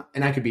as open,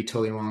 and I could be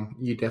totally wrong.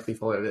 You definitely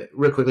follow it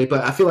real quickly,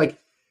 but I feel like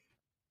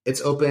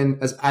it's open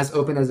as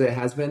open as it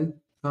has been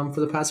for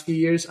the past few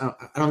years. I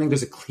don't think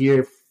there's a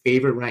clear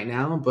favorite right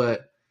now,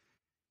 but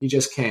you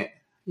just can't.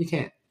 You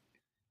can't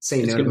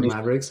say no to the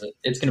Mavericks.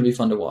 It's going to be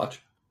fun to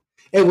watch.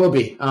 It will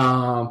be.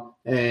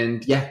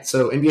 And yeah,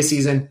 so NBA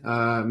season.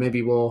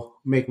 Maybe we'll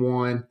make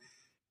one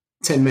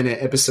 10-minute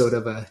episode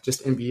of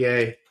just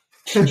NBA.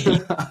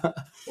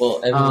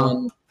 Well,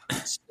 everyone.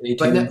 Stay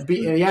tuned.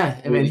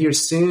 And then here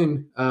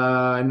soon,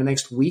 in the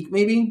next week,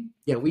 maybe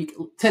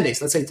 10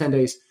 days. Let's say 10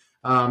 days.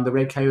 The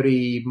Red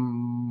Coyote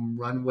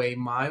Runway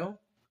Mile.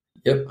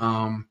 Yep.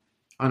 On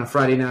a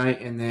Friday night,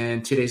 and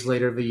then 2 days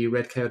later, the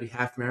Red Coyote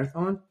Half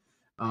Marathon.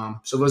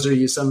 So those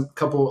are some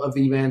couple of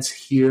the events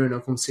here in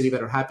Oklahoma City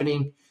that are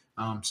happening.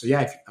 So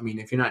yeah,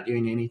 if you're not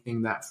doing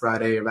anything that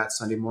Friday or that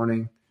Sunday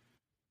morning,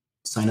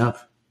 sign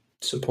up.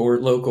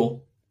 Support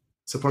local.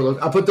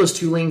 I'll put those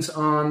 2 links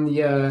on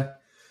the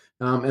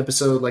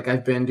episode like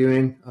I've been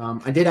doing.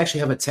 I did actually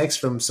have a text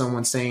from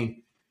someone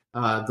saying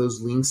those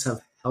links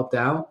have helped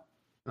out.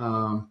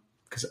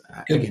 Because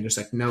again, there's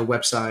no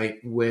website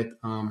with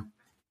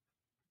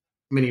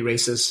many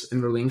races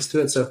and the links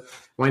to it. So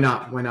why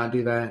not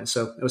do that?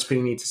 So it was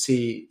pretty neat to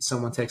see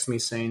someone text me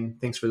saying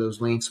thanks for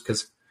those links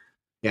because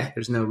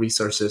there's no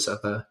resources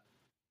of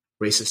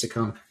races to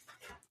come.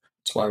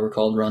 That's why we're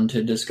called Run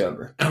to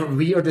Discover.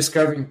 We are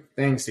discovering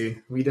things,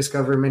 dude. We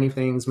discover many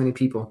things, many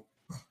people.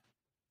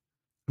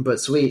 But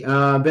sweet,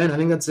 Ben. I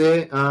think that's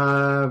it.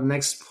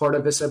 Next part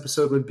of this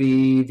episode would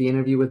be the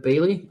interview with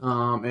Bailey,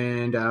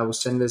 and I will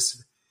send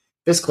this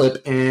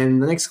clip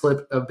and the next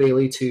clip of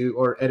Bailey to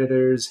our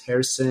editors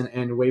Harrison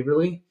and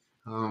Waverly.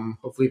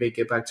 Hopefully, they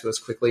get back to us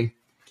quickly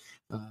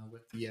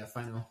with the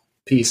final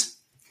piece.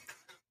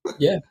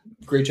 Yeah,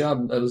 great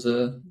job. That was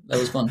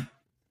fun.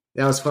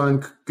 That was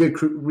fun. Good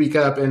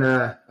recap and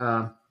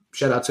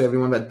shout out to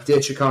everyone that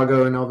did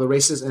Chicago and all the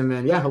races. And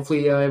then yeah,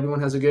 hopefully everyone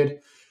has a good.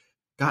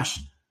 Gosh,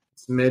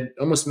 it's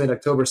almost mid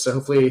October, so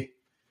hopefully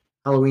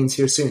Halloween's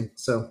here soon.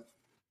 So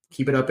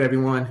keep it up,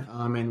 everyone,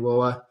 and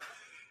we'll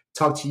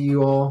talk to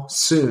you all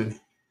soon.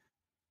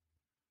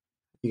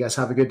 You guys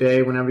have a good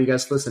day whenever you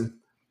guys listen.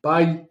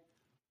 Bye.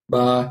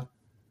 Bye.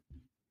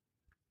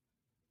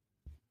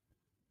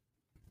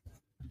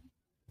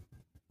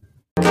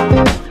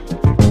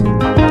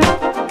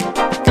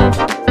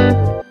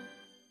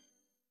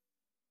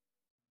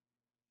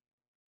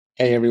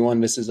 Hey everyone,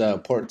 this is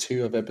part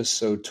 2 of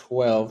episode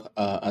 12,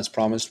 as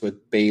promised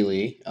with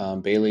Bailey.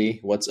 Bailey,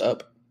 what's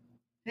up?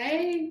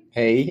 Hey.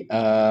 Hey,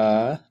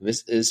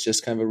 this is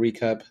just kind of a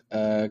recap.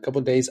 A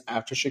couple days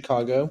after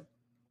Chicago.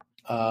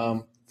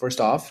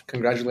 First off,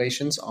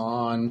 congratulations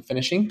on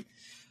finishing.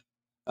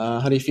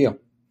 How do you feel?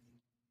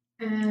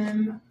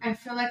 I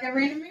feel like I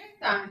ran a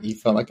marathon. You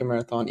felt like a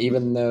marathon,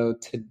 even though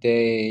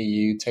today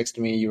you texted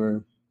me you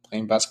were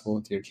playing basketball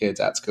with your kids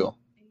at school.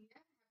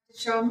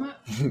 Show them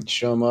up.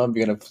 Show them up.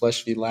 You got a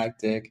flush V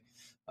lactic,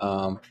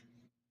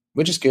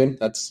 which is good.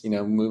 That's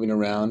moving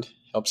around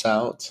helps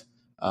out.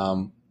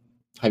 I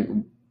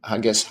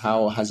guess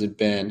how has it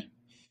been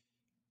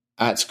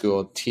at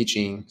school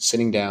teaching,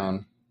 sitting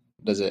down?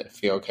 Does it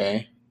feel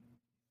okay?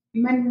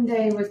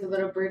 Monday was a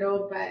little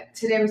brutal, but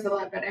today was a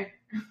lot better.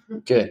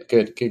 Good.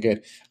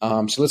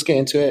 So let's get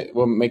into it.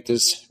 We'll make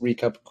this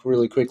recap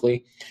really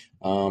quickly.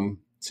 Send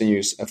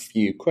you a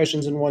few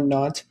questions and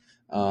whatnot.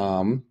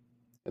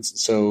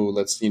 So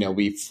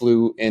we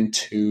flew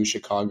into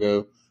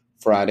Chicago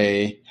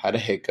Friday, had a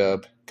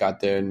hiccup, got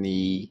there in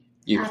the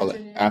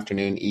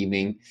afternoon,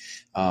 evening,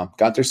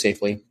 got there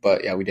safely,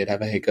 but yeah, we did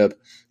have a hiccup.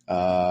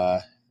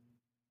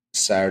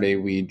 Saturday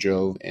we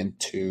drove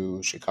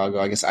into Chicago.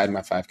 I guess I had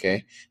my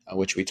 5K,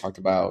 which we talked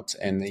about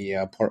in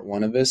the part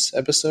 1 of this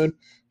episode.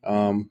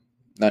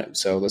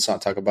 So let's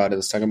not talk about it.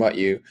 Let's talk about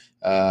you.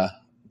 The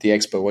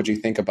expo. What do you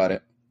think about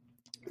it?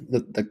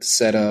 The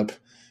setup.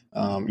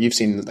 You've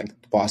seen the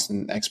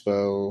Boston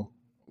Expo.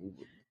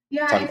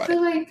 Yeah, I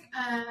feel like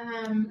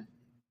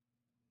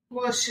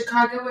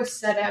Chicago was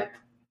set up,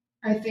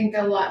 I think,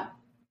 a lot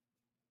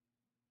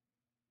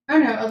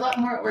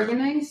more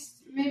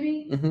organized,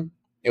 maybe. Mm-hmm.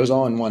 It was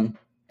all in one.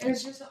 It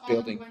was just all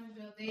building. in one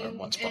building. Or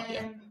one spot,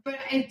 yeah. But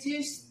I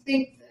do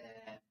think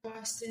that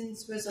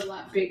Boston's was a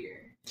lot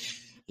bigger.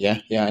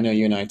 Yeah, I know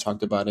you and I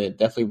talked about it. It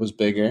definitely was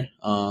bigger.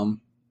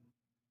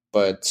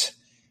 But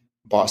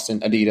Boston,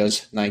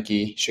 Adidas,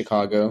 Nike,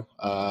 Chicago,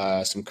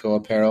 some cool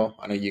apparel.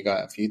 I know you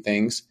got a few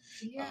things.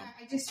 Yeah,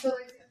 I just feel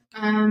like,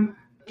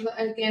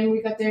 again,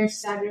 we got there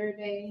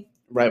Saturday.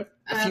 Right,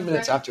 a few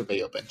minutes after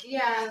they opened.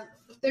 Yeah,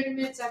 30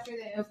 minutes after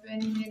they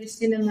opened. We had to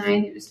stand in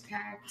line. It was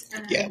packed.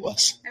 Yeah, it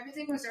was.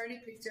 Everything was already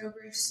picked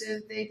over, so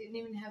they didn't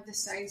even have the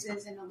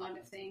sizes and a lot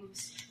of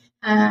things.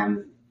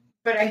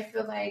 But I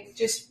feel like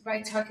just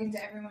by talking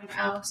to everyone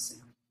else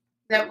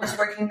that was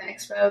working the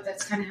expo,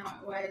 that's kind of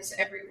how it was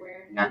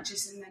everywhere, not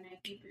just in the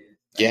Nike booth.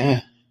 But,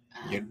 yeah,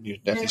 you're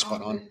definitely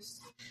spot on.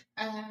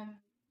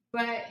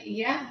 But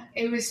yeah,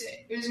 it was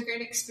a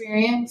great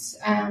experience.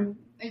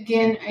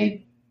 Again,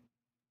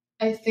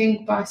 I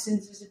think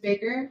Boston's is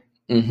bigger,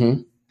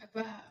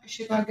 but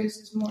Chicago's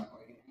is more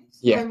organized.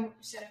 Yeah.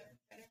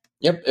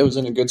 Yep, it was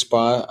in a good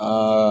spot.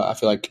 I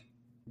feel like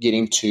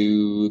getting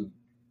to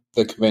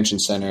the convention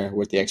center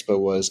where the expo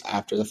was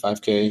after the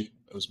 5K,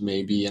 it was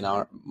maybe a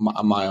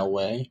mile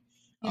away.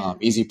 Yeah.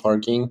 Easy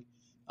parking,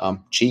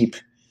 cheap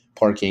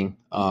parking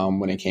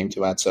when it came to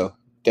that. So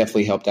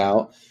definitely helped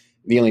out.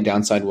 The only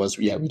downside was,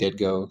 we did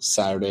go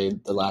Saturday,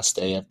 the last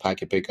day of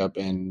packet pickup,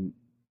 and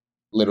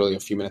literally a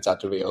few minutes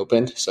after we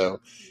opened.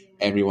 So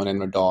everyone and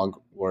their dog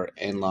were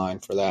in line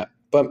for that.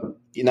 But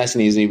nice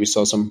and easy. We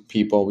saw some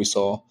people. We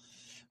saw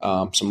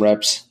some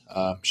reps.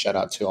 Shout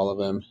out to all of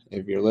them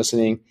if you're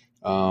listening.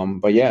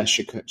 But yeah,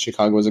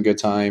 Chicago was a good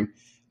time.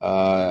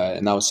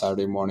 And that was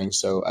Saturday morning.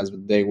 So as the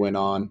day went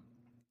on,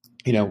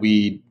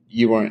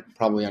 you weren't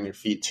probably on your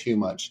feet too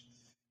much,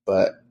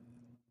 but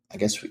I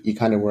guess you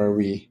kind of were.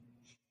 We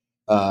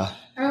we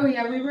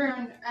were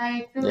on.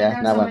 I feel like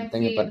I was on my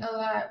feet a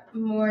lot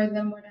more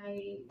than what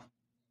I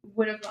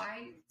would have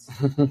liked.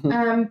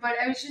 But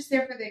I was just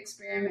there for the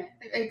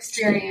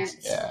experience.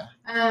 Yeah.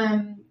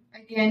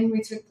 Again,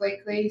 we took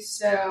Blakely,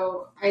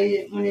 so I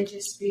didn't want to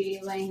just be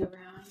laying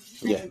around.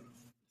 Yeah.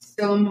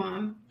 Still a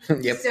mom.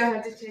 Yep. Still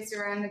had to chase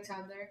around a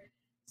toddler.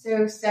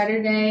 So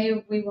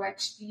Saturday we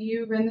watched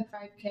you run the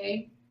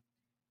 5K.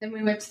 Then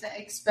we went to the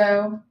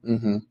expo.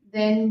 Mm-hmm.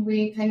 Then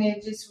we kind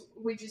of just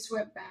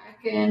went back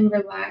and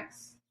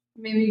relaxed.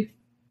 Maybe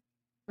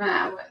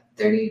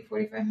 30,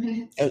 45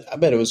 minutes. I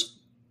bet it was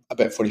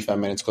about 45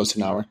 minutes, close to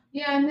an hour.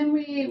 Yeah, and then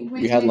we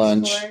went had and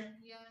lunch. explored.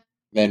 Yeah.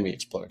 Then we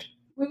explored.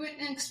 We went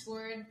and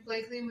explored.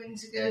 Blakely went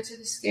to go to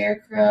the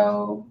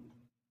Scarecrow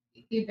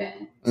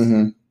event.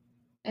 Mm-hmm.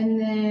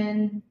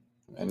 And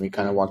we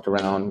kind of walked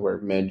around where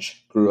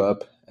Midge grew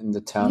up in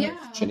the town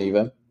of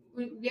Geneva.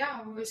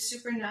 It was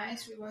super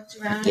nice. We walked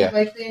around. Yeah.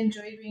 Blakely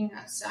enjoyed being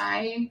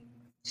outside.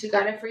 She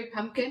got a free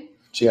pumpkin.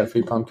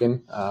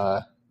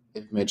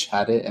 If Midge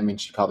had it, I mean,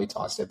 she probably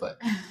tossed it, but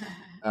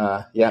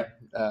it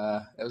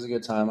was a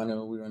good time. I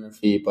know we were on our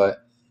feet,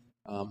 but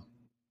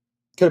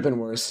could have been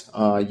worse.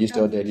 You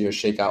still did your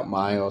shakeout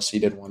mile, so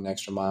you did one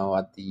extra mile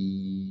at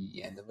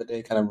the end of the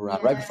day, kind of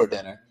around right before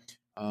dinner.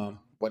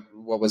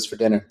 What was for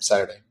dinner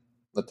Saturday?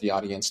 Let the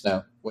audience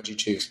know. What'd you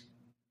choose?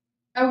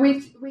 Oh,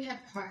 we had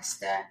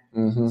pasta.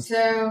 Mm-hmm.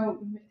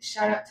 So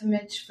shout out to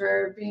Mitch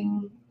for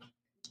being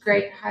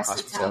great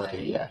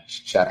hospitality. Yeah,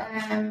 shout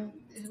out.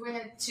 We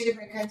had 2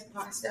 different kinds of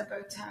pasta: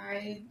 bow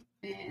tie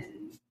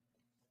and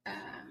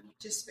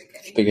just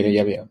spaghetti. Spaghetti,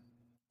 yeah.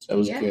 So it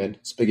was good.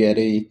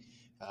 Spaghetti,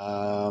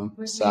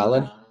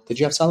 salad. Did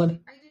you have salad?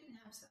 I didn't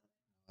have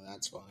salad.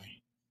 That's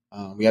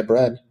why. We had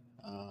bread.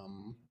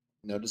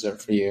 No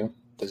dessert for you.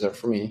 Dessert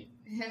for me.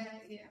 Yeah.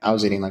 I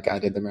was eating like I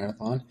did the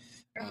marathon.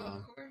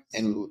 Of course.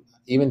 And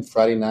even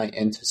Friday night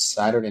into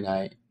Saturday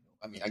night,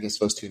 I mean, I guess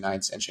those 2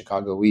 nights in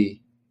Chicago,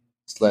 we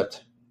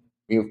slept.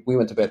 We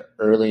went to bed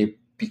early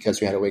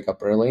because we had to wake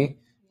up early,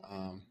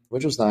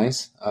 which was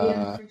nice.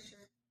 For sure.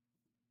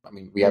 I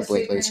mean, we had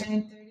Blakely.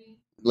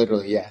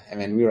 Literally, yeah. I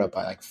mean, we were up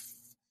by like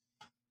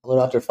a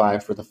little after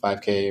 5 for the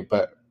 5K,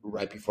 but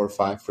right before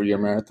 5 for your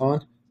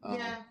marathon.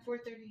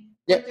 4:30.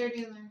 Yep.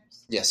 4:30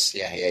 alarms. Yes,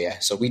 yeah.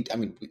 So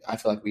I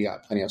feel like we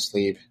got plenty of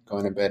sleep,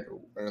 going to bed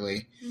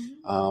early.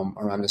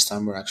 Around this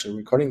time, we're actually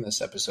recording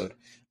this episode.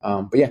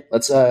 But yeah,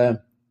 let's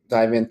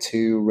dive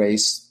into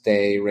race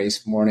day,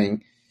 race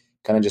morning.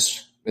 Kind of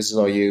just, this is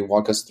all you.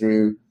 Walk us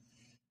through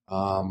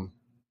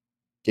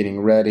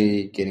getting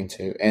ready, getting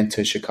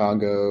into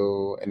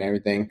Chicago and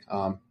everything.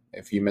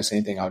 If you miss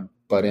anything, I'll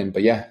butt in.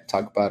 But yeah,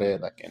 talk about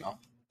it,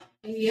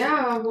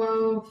 Yeah,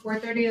 well,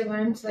 4:30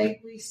 alarms,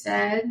 like we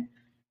said.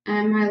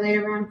 I laid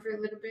around for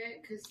a little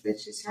bit because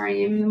that's just how I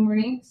am in the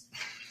mornings.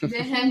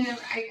 Then,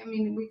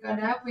 we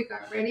got up, we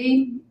got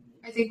ready.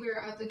 I think we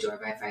were out the door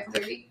by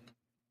 5:30,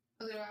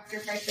 a little after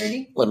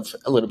 5:30.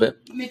 A little bit.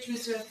 Mitch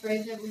was so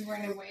afraid that we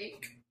weren't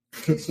awake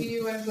because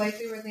you and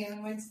Blakely were the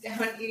only ones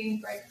down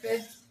eating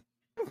breakfast.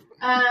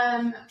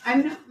 I'm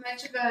not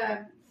much of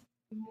a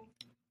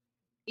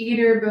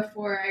eater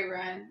before I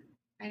run.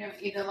 I don't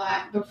eat a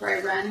lot before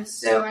I run,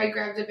 so I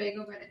grabbed a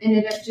bagel, but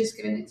ended up just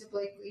giving it to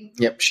Blakely.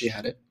 Yep, she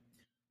had it.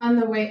 On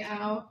the way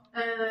out,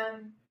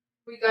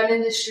 we got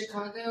into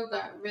Chicago,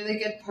 got really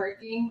good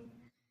parking.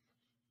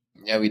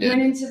 Yeah, we did.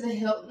 Went into the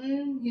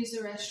Hilton, used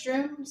the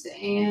restrooms,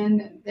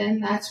 and then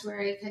that's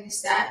where I kind of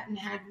sat and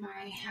had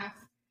my half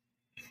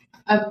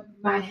of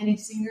my Honey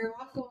Stinger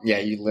waffle. Yeah,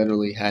 you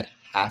literally had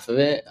half of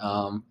it.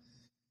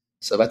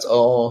 So that's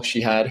all she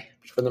had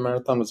for the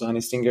marathon was a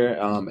Honey Stinger.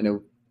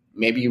 And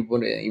maybe you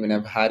wouldn't even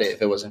have had it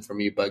if it wasn't for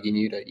me bugging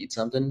you to eat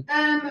something.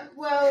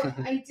 Well,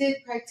 I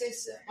did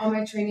practice all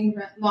my training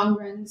long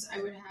runs.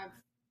 I would have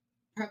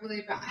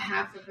probably about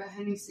half of a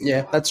Honey Stinger. Yeah,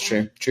 waffle. That's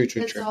true.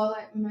 That's all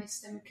my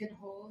stomach could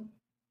hold.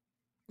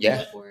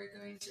 Yeah. Before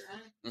going to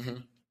run.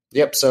 Mm-hmm.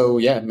 Yep. So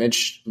yeah,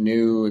 Mitch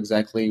knew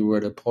exactly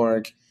where to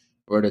park,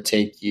 where to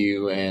take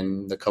you,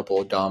 and the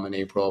couple, Dom and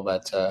April,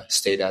 that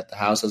stayed at the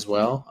house as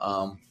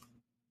well.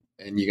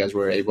 And you guys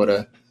were able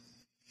to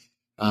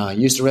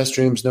use the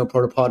restrooms, no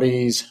porta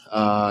potties,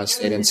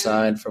 stayed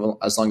inside for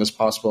as long as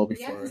possible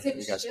before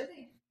you guys.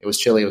 Chilly. It was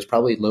chilly. It was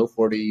probably low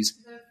 40s.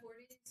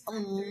 A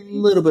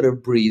little bit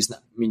of breeze. I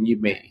mean, you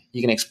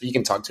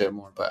can talk to it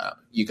more, but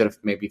you could have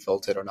maybe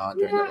felt it or not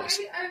during the race.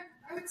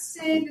 I would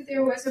say that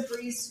there was a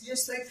breeze,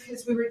 just like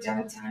because we were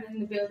downtown in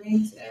the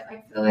buildings.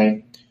 I feel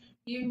like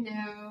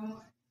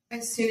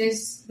as soon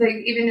as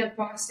even in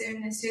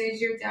Boston, as soon as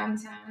you're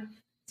downtown,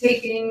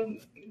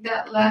 taking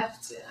that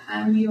left,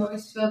 you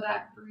always feel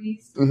that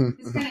breeze. Mm-hmm.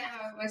 It's kind of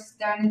how it was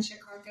down in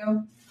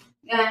Chicago.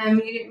 You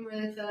didn't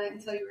really feel it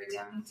until you were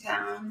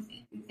downtown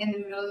in the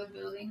middle of the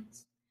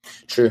buildings.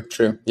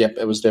 True. Yep,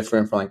 it was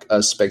different from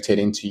us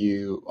spectating to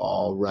you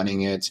all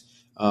running it.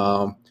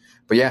 But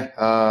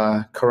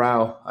yeah,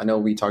 Corral, I know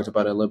we talked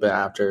about it a little bit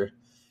after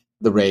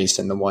the race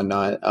and the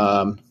whatnot.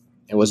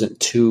 It wasn't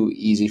too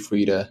easy for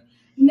you to.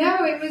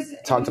 No, it was.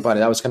 Talked about it.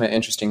 That was kind of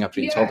interesting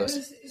after you told us.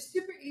 It was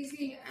super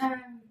easy.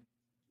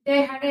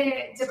 They had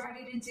it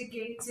divided into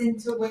gates,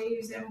 into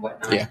waves, and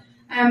whatnot. Yeah.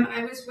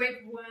 I was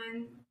wave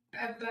 1,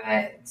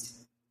 but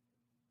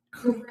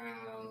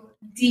Corral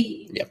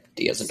D. Yep,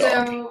 D as a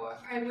dog. So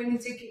I went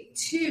into gate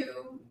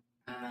 2,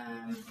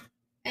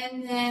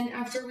 and then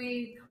after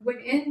we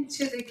went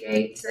into the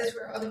gates, that's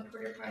where all the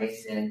porta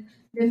potties and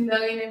the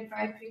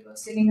 1,000,005 people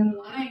sitting in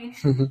line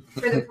for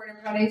the porta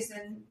potties.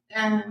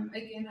 And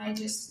again, I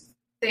just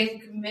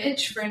thank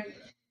Mitch for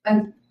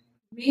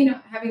me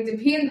not having to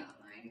be in that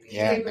line.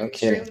 Yeah, no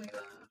kidding.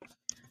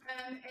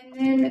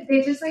 And then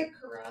they just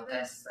corralled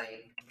us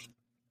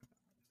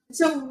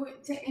So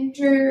to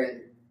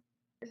enter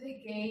the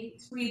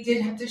gate, we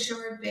did have to show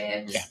our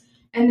bibs, Yeah.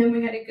 and then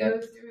we had to go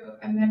through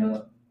a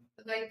metal,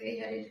 like they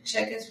had to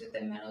check us with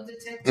a metal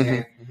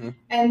detector,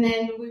 and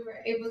then we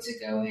were able to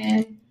go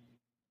in.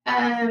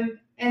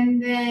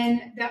 And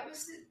then that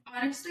was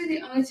honestly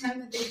the only time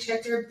that they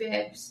checked our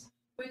bibs,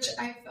 which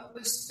I felt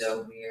was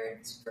so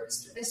weird,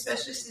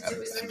 especially since it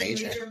was like a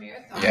major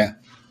marathon. Yeah.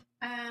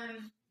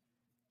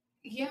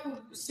 Yeah.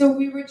 So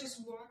we were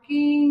just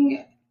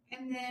walking,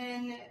 and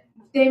then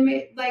they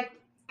made like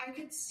I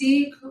could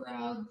see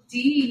Corral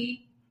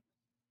D,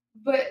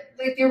 but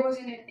like there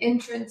wasn't an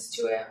entrance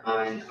to it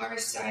on our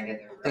side of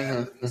the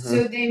road.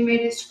 So they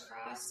made us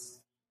cross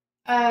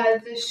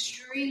the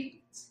street.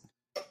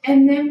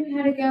 And then we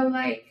had to go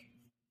like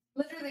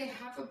literally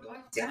half a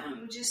block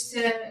down just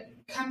to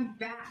come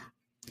back.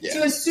 Yeah. So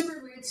it was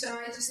super weird. So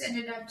I just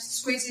ended up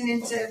squeezing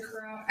into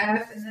Corral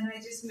F, and then I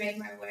just made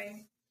my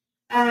way.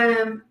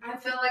 I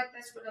feel like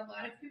that's what a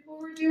lot of people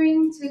were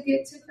doing to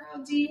get to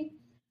Corral D.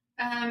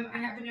 I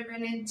happened to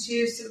run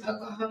into some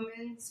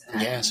Oklahomans.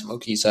 Some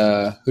Okies.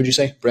 Who'd you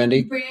say?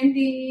 Brandy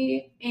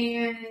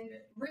and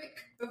Rick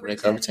Overton.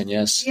 Rick Overton,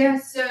 yes. Yeah,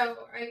 so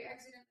I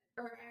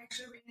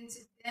actually ran into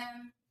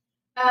them.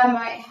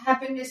 I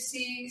happened to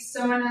see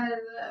someone out of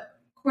the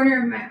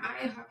corner of my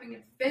eye hopping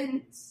a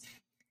fence,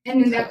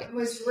 and that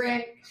was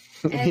Rick.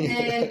 And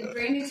then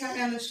Brandy tapped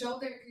me on the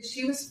shoulder because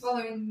she was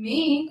following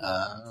me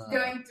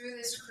going through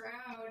this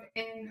crowd,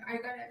 and I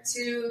got up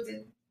to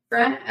the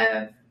front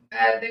of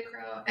the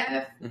Corral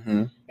F,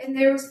 and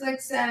there was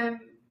like some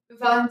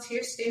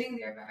volunteers standing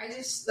there, but I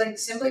just like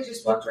simply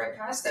just walked right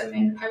past them,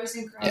 and I was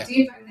in Corral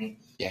D finally.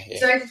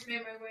 So I just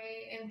made my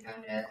way and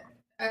found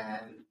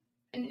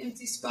an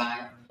empty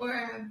spot or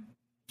a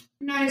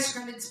not a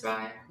crowded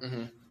spot.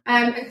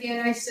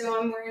 Again, I still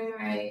am wearing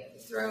my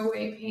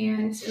throwaway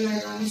pants and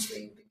my long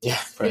sleeve. Yeah,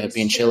 for it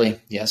being chilly.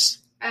 Yes.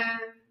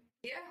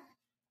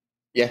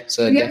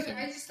 So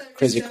definitely I just thought it was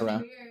crazy so Corral.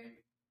 weird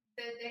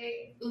that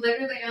they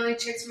literally only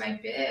checked my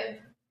bib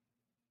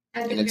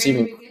at the And it's very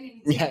even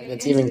beginning.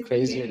 it's even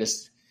crazier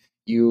just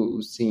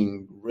you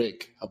seeing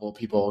Rick, a couple of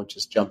people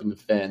just jumping the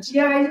fence.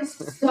 Yeah, I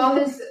just saw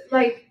this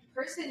like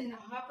person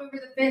hop over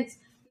the fence,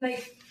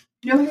 like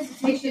no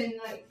hesitation.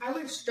 Like I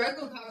would have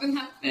struggled hopping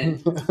that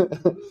fence.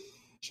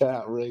 Shout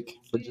out Rick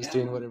for just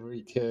doing whatever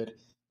he could.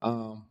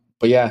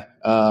 But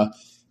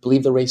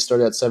believe the race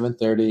started at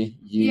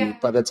 7:30.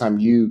 By the time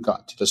you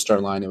got to the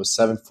start line, it was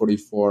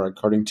 7:44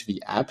 according to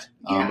the app.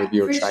 If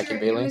you were tracking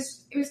Bailey.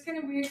 It was kind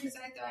of weird because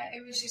I thought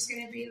it was just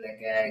going to be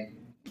like a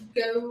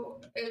go.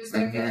 It was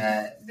like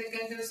the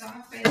gun goes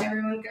off and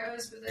everyone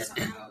goes, but that's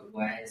not how it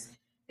was.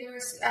 They were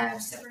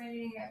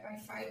separating it by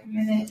 5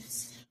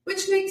 minutes,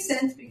 which makes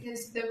sense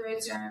because the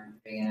roads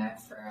aren't big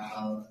enough for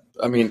all.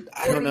 I mean,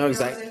 I don't know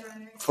exactly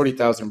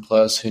 40,000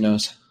 plus. Who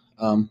knows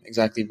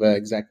exactly the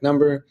exact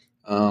number?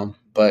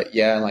 But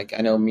yeah, like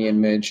I know me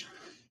and Midge,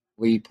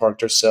 we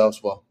parked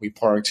ourselves. Well, we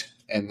parked,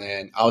 and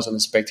then I was on the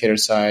spectator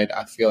side.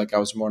 I feel like I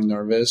was more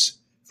nervous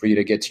for you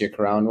to get to your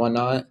corral and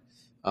whatnot.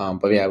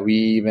 But yeah, we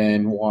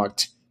even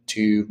walked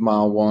to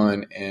mile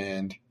 1,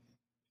 and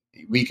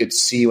we could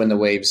see when the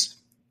waves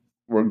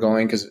were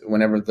going because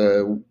whenever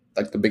the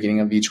beginning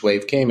of each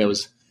wave came, it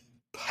was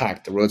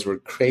packed. The roads were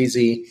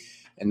crazy,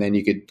 and then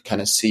you could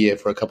kind of see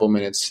it for a couple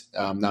minutes.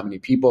 Not many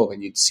people,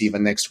 and you'd see the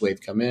next wave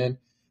come in.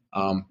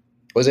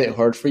 Was it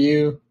hard for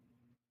you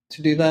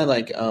to do that?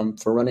 Like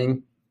for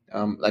running,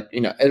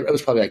 it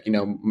was probably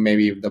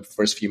maybe the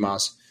first few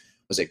miles.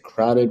 Was it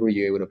crowded? Were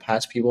you able to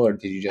pass people, or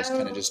did you just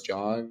kind of just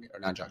jog or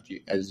not jog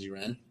as you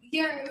ran?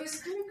 Yeah, it was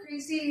kind of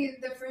crazy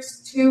the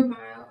first 2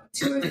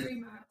 or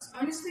 3 miles.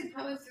 Honestly,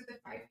 probably through the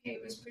 5K,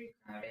 it was pretty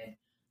crowded.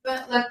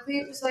 But luckily,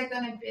 it was like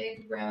on a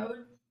big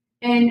road,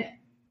 and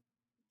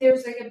there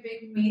was like a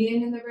big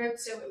median in the road,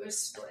 so it was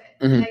split.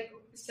 Like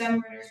some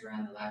runners were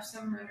on the left,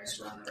 some runners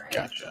were on the right.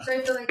 Gotcha. So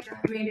I feel like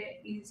that made it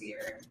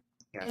easier.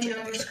 And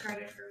it was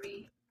crowded for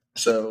me.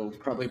 So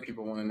probably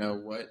people want to know,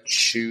 what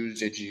shoes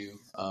did you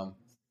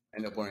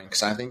end up wearing?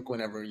 Because I think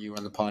whenever you were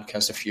on the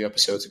podcast a few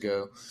episodes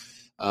ago,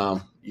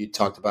 you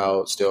talked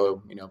about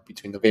still,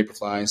 between the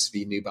Vaporflies,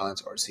 the New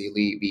Balance RC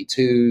Elite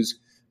V2s.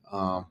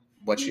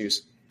 What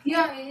shoes?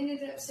 Yeah, I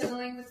ended up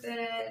settling with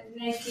the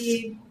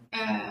Nike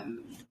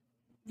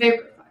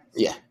Vaporflies.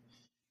 Yeah.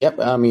 Yep.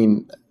 I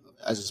mean,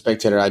 as a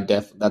spectator,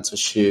 that's a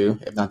shoe,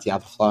 if not the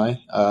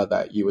Alphafly,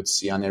 that you would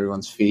see on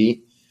everyone's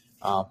feet,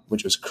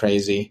 which was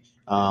crazy.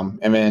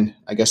 And then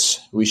I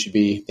guess we should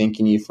be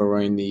thanking you for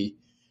wearing the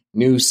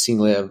new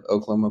Singlet of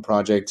Oklahoma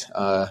project.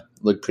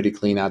 Looked pretty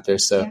clean out there.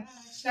 So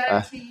shout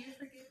out to you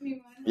for giving me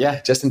one.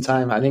 Yeah, just in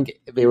time. I think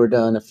they were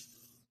done a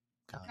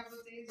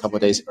couple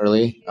of days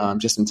early,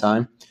 just in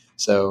time.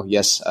 So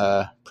yes,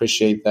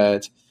 appreciate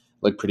that.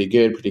 Looked pretty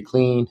good, pretty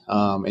clean.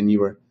 And you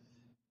were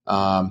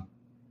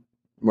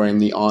wearing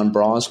the On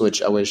bras,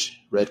 which I wish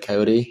Red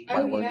Coyote,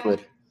 my work,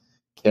 would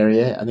carry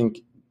it.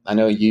 I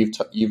know you've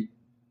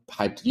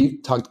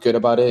talked good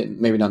about it,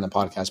 maybe not on the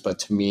podcast, but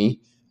to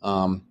me,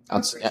 and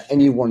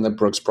you've worn the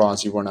Brooks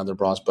bras, you've worn other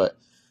bras, but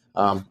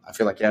I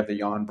feel like you have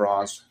the On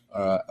bras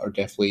are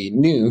definitely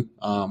new.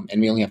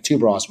 And we only have 2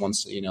 bras.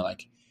 One's,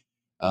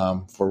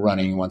 for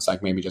running. One's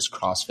like maybe just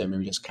CrossFit,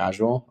 maybe just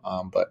casual.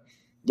 But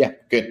yeah,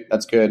 good.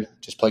 That's good.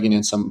 Just plugging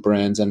in some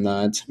brands and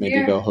that.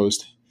 Maybe go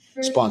host,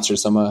 sponsor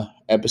some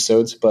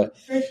episodes. But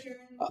For sure.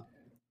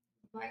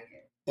 Like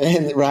it.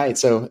 and right.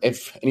 So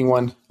if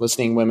anyone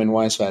listening, women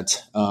wise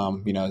vets,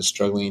 is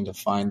struggling to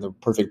find the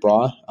perfect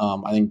bra,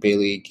 I think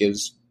Bailey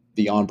gives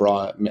the On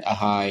bra a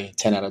high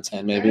 10 out of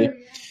 10, maybe.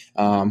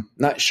 Oh, yeah.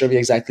 Not sure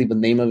exactly the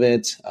name of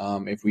it.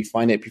 If we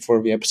find it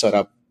before the episode,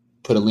 I'll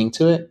put a link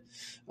to it.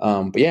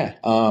 But yeah,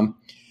 arm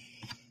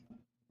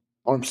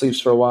sleeves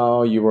for a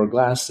while. You wore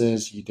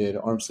glasses. You did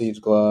arm sleeves,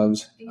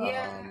 gloves.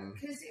 Yeah,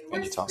 because it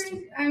and you was tossed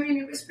pretty. I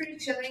mean, it was pretty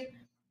chilly.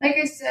 Like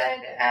I said,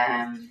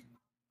 I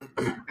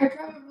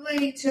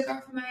probably took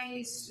off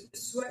my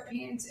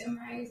sweatpants and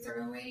my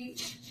throwaway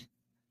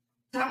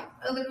top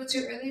a little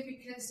too early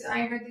because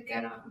I heard the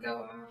gun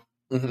go off.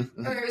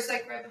 Mm-hmm. Or it was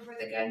like right before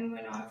the gun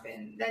went off,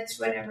 and that's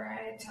whenever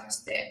I had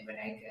tossed it. But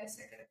I guess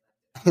I could have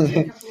left it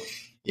a couple,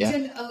 Yeah.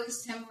 at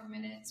least 10 more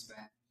minutes. But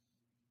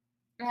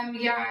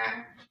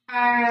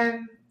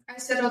I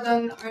settled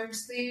on the arm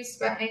sleeves,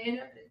 but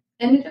I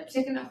ended up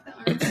taking off the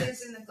arm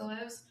sleeves and the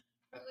gloves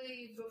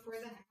probably before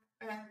the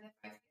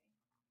 5K.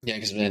 Yeah,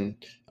 because then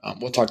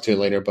we'll talk to you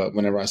later. But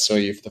whenever I saw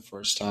you for the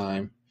first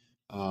time,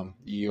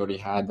 you already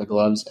had the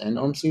gloves and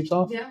arm sleeves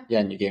off. Yeah,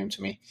 and you gave them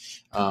to me.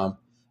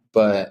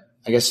 But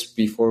I guess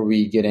before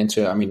we get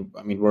into it, I mean,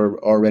 we're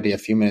already a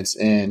few minutes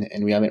in,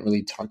 and we haven't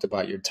really talked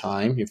about your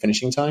time, your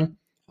finishing time,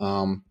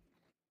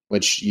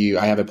 which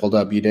I have it pulled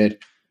up. You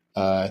did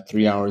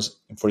 3 hours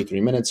and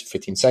 43 minutes,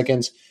 15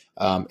 seconds.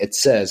 It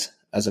says,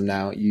 as of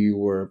now, you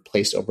were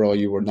placed overall,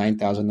 you were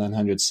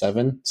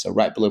 9,907, so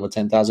right below the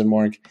 10,000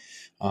 mark.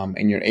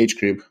 In your age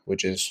group,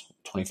 which is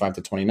 25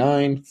 to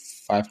 29,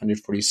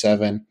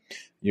 547,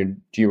 you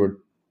were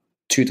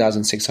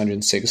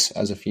 2,606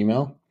 as a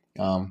female.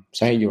 So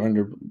hey, you were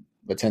under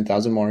the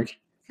 10,000 mark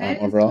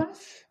overall.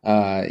 So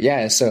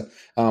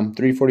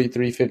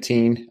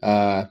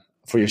 3:43:15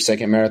 for your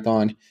second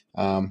marathon.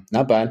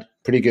 Not bad,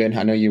 pretty good.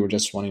 I know you were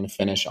just wanting to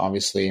finish,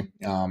 obviously.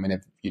 And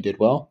if you did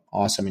well,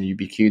 awesome, and you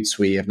BQ'd,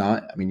 sweet. If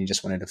not, I mean, you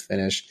just wanted to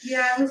finish.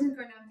 Yeah, I wasn't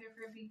going out there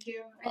for a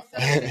BQ. I felt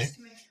like it was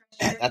too much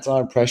pressure. That's a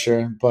lot of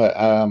pressure, but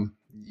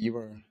you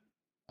were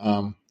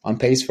on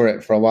pace for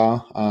it for a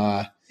while.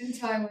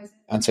 Until I wasn't.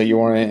 Until you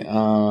weren't.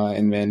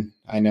 And then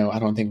I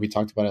don't think we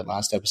talked about it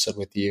last episode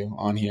with you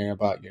on here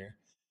about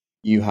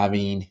you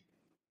having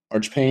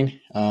arch pain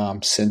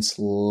since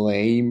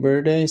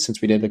Labor Day,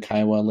 since we did the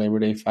Kiowa Labor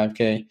Day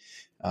 5K.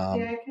 Yeah,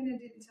 I kind of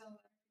didn't tell them.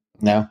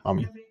 No, I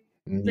mean,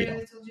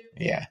 Barely told you.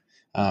 Yeah.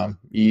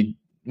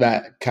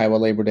 That Kiowa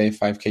Labor Day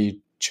 5K,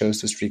 you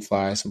chose to streak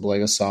fly some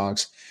Borrego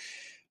socks.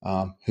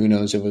 Who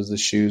knows if it was the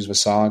shoes with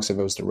socks, if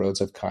it was the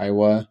roads of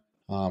Kiowa.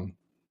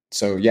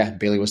 So yeah,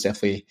 Bailey was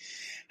definitely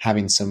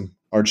having some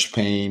arch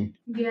pain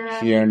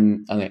here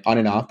and on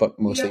and off, but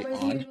mostly I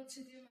wasn't on. able to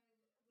do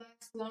my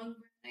last long run.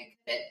 I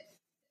cut it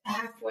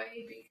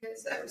halfway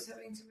because I was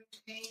having too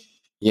much pain.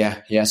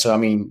 Yeah. So I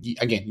mean,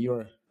 again, you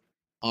were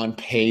on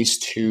pace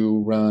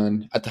to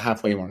run at the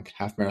halfway mark,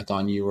 half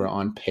marathon. You were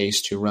on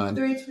pace to run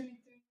 3:23.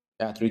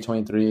 Yeah,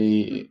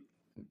 3:23.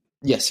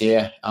 Yes,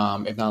 yeah.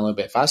 If not a little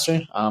bit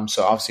faster.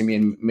 So obviously, me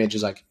and Midge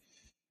is like,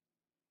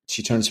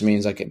 she turns to me and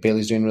is like,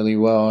 Bailey's doing really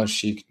well.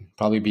 She can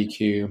probably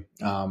BQ.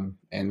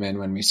 And then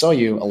when we saw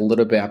you a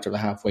little bit after the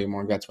halfway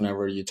mark, that's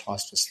whenever you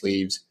tossed the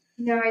sleeves.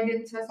 No, I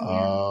didn't toss them.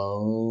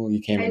 Oh,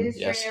 you came in. I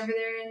just ran over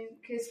there and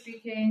kissed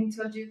BK and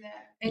told you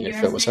that. And Your you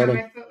foot asked was me how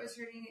hurting. my foot was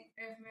hurting.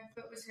 If my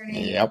foot was hurting.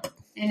 Yep.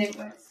 And it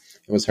was.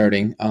 It was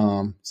hurting.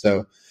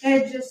 So.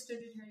 It just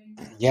started hurting.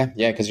 Yeah,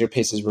 because your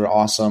paces were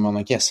awesome. I'm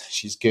like, yes,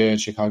 she's good.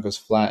 Chicago's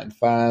flat and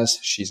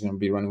fast. She's going to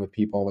be running with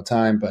people all the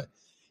time. But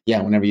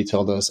yeah, whenever you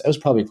told us, it was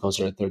probably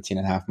closer to 13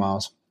 and a half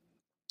miles.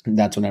 And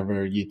that's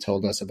whenever you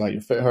told us about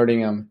your foot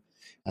hurting.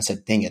 I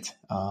said, dang it.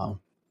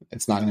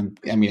 It's not going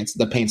to,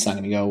 the pain's not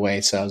going to go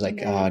away. So I was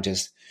like,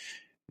 just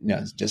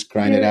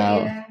grind it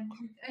out. Yeah,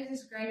 I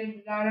just grinded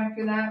it out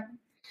after that.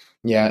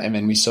 Yeah, and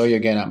then we saw you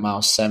again at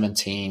mile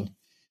 17.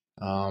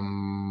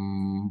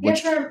 From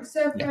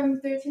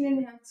 13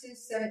 and a half to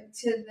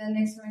the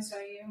next time I saw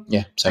you.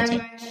 Yeah,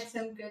 17. I had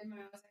some good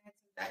miles. I had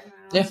some bad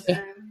miles.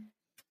 Yeah.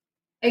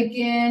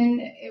 Again,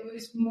 it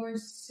was more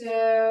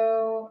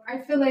so, I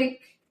feel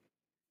like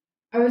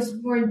I was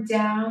more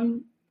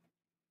down.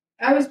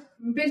 I was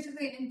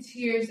basically in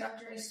tears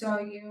after I saw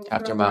you.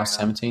 After mile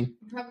 17?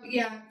 Probably,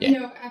 yeah.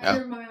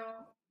 After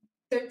mile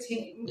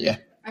 13. Yeah.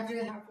 After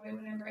the halfway,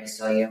 whenever I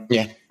saw you.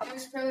 Yeah. I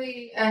was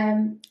probably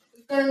got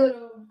a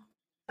little...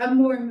 I'm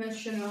more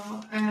emotional.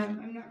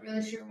 I'm not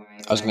really sure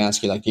why. I was going to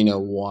ask you,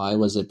 why?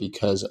 Was it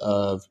because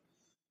of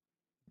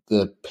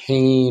the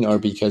pain or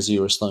because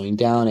you were slowing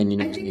down and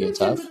I think it was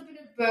tough? a little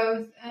bit of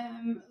both.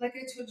 Like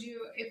I told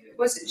you, if it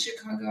wasn't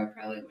Chicago, I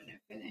probably wouldn't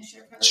have finished.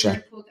 I probably would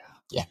have pulled out.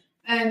 Yeah.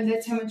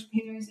 That's how much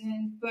pain I was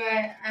in.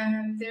 But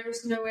there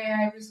was no way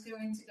I was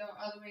going to go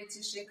all the way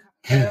to Chicago.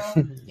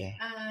 Yeah.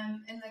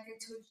 And like I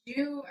told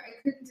you,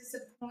 I couldn't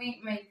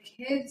disappoint my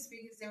kids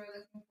because they were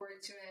looking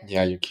forward to it.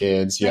 Yeah, your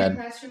kids. You My had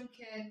classroom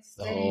kids,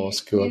 the whole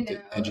school you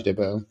know, at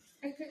Judebo.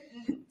 I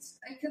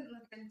couldn't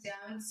let them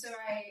down. So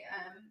I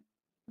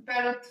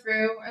battled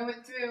through. I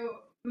went through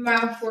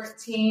mile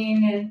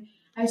 14 and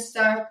I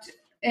stopped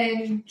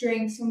and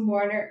drank some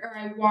water, or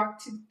I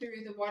walked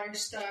through the water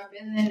stop,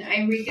 and then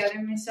I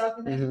regathered myself,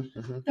 and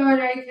I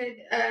thought I could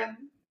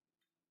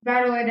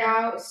battle it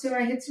out. So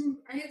I had some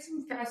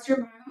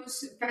faster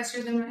miles,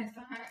 faster than what I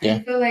thought. Yeah. I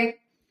feel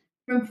like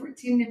from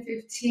 14 to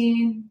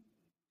 15,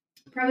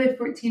 probably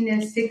 14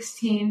 to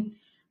 16,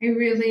 I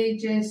really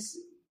just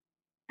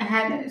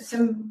had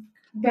some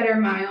better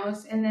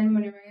miles. And then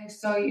whenever I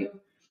saw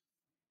you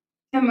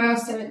at mile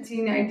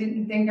 17, I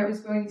didn't think I was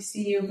going to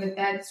see you, but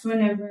that's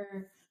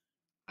whenever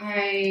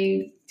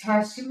I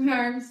tossed you my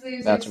arm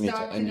sleeves. That's I when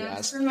stopped you and asked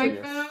asked for my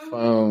your phone.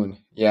 phone.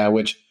 Yeah,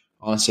 which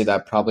honestly,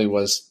 that probably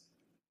was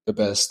the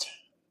best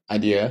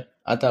idea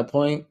at that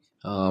point.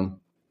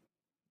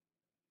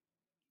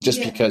 Just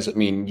Yeah. because, I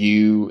mean,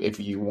 if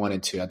you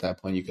wanted to at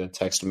that point, you could have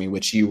texted me,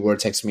 which you were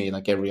texting me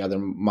like every other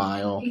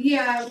mile.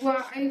 Yeah,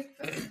 well, I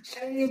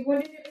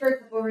wanted it for a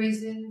couple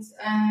reasons.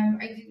 I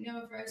didn't know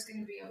if I was going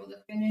to be able to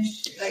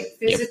finish like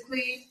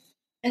physically,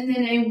 and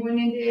then I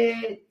wanted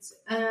it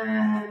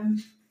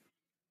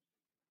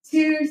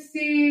to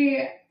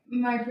see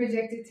my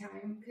projected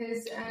time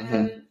because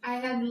I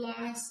had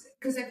lost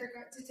because I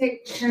forgot to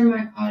turn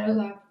my auto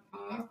lock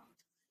off,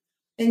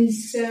 and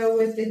so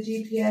with the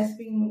GPS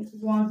being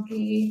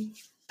wonky,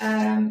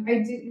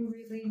 I didn't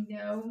really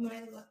know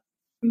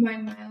my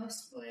mile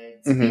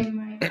splits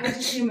and I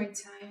just knew my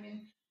time.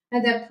 And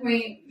at that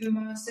point, in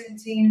mile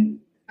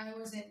 17, I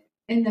wasn't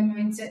in the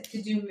mindset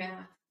to do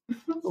math.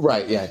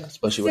 Right, yeah,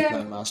 especially with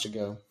 9 miles to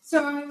go.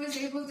 So I was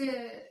able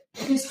to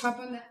just hop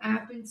on the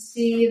app and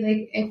see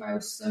like if I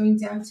was slowing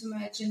down too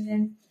much, and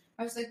then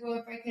I was like, well,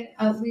 if I could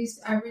at least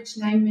average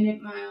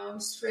 9-minute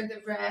miles for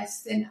the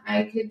rest, then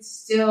I could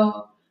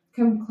still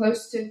come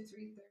close to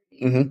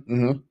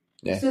 3:30.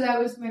 Yeah. So that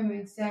was my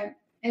mindset,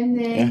 and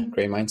then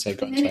great mindset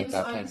going to like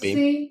that plan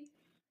B.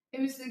 It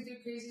was like the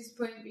craziest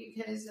point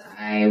because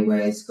I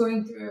was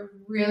going through a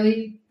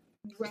really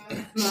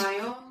rough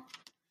mile.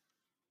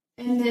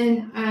 And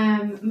then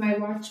my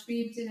watch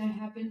beeped and I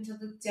happened to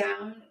look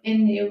down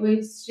and it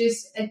was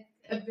just a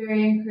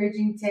very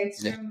encouraging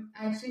text from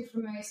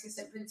my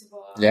assistant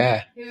principal.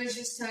 Yeah. It was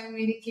just telling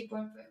me to keep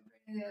one foot in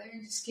front of the other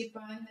and just keep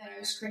on, that I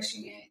was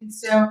crushing it. And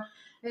so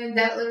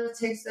that little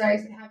text that I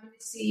happened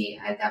to see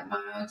at that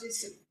mile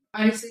just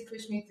honestly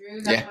pushed me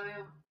through that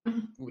mile.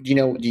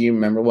 Do you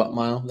remember what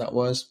mile that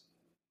was?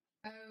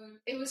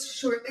 It was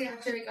shortly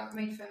after I got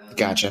my phone.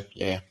 Gotcha.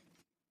 Yeah.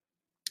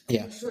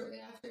 Shortly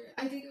after.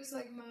 I think it was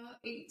like mile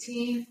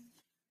 18.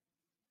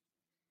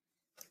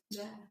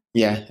 Yeah.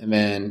 Yeah, and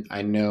then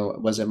I know,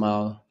 was it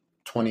mile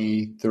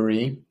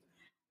 23?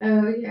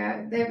 Oh,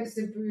 yeah. That was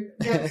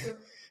the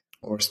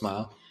worst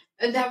mile.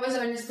 That was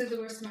honestly the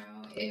worst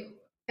mile.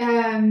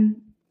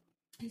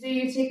 So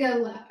you take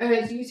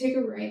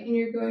a right and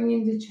you're going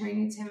into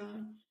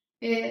Chinatown.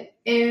 And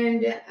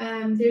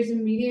there's a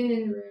median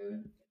in the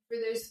road. For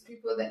those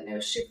people that know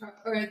Chicago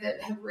or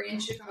that have ran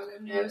Chicago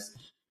knows.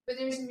 But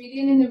there's a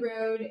median in the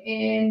road,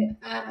 and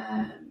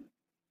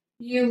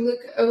you look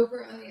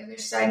over on the other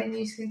side, and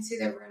you can see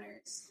the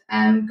runners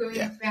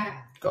going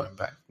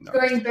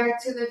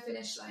back to the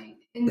finish line.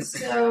 And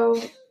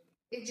so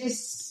it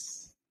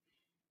just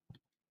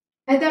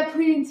at that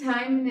point in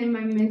time, and in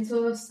my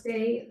mental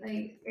state,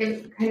 like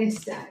it kind of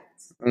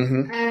sucked,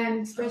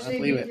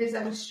 especially because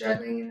I was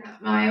struggling in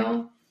that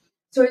mile.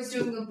 So I was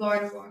doing a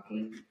lot of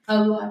walking,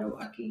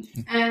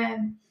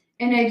 and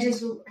I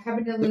just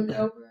happened to look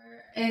over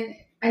and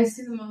I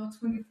see the mile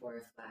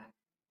 24 flat.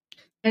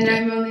 And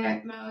I'm only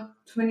at mile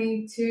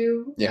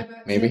 22,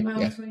 about to hit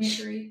mile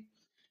 23.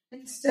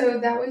 And so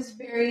that was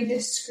very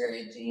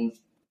discouraging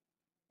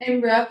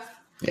and rough.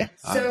 Yeah.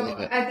 So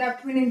at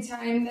that point in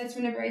time, that's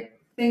whenever I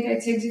think I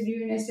texted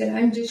you and I said,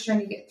 I'm just trying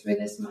to get through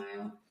this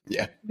mile.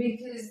 Yeah.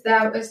 Because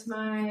that was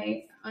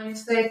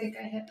honestly, I think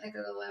I hit like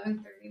an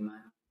 11:30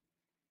 mile.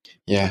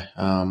 Yeah,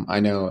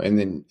 I know. And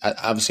then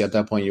obviously at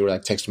that point you were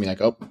like texting me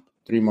like,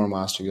 3 more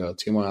miles to go,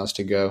 2 more miles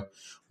to go,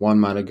 1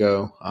 mile to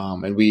go.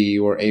 And we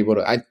were able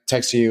to, I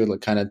texted you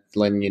like kind of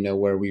letting you know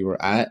where we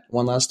were at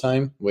one last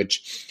time,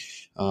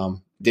 which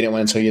didn't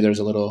want to tell you there's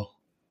a little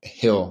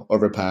hill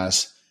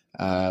overpass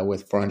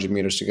with 400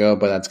 meters to go,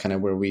 but that's kind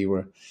of where we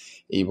were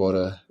able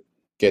to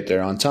get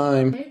there on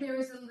time. Hey, there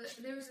was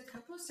a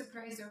couple of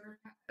surprise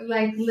overpass,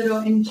 like little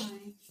inclines.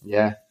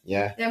 Yeah.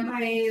 That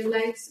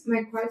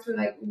my quads were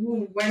like,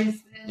 ooh, what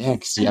is this? Yeah,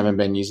 because you haven't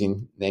been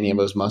using any of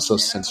those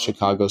muscles since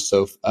Chicago's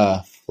so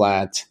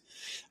flat.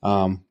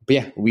 But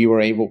yeah,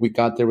 we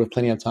got there with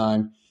plenty of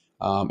time.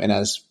 And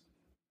as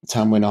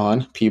time went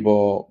on,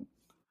 people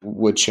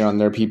would cheer on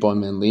their people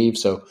and then leave.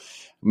 So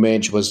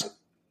Midge was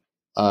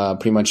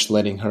pretty much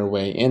letting her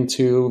way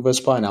into the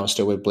spot, and I was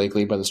still with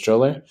Blakely by the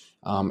stroller.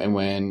 And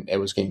when it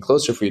was getting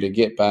closer for you to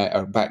get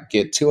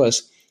get to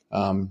us,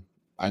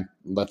 I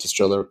left the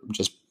stroller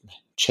just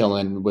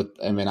chilling with,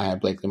 and then I had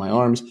Blakely in my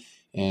arms,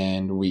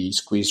 and we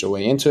squeezed our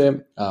way into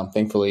it.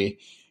 Thankfully,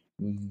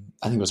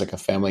 I think it was like a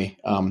family.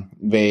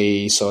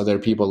 They saw their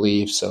people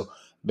leave, so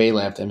they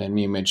left, and then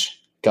me and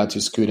Mitch got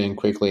to scoot in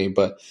quickly.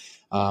 But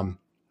and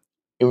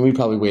we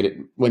probably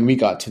waited when we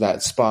got to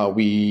that spot.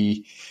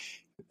 We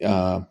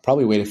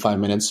probably waited 5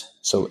 minutes,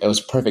 so it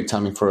was perfect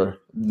timing for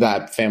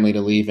that family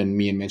to leave and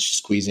me and Mitch to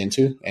squeeze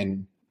into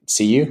and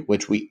see you,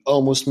 which we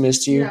almost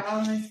missed you.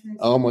 Yeah,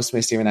 almost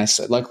missed you. And I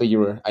said, luckily you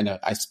were. I know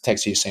I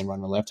texted you saying run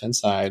on the left hand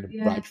side,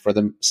 right before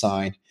the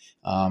sign.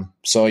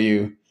 Saw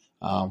you,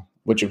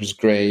 which was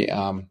great.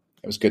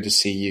 It was good to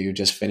see you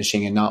just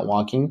finishing and not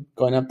walking,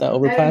 going up that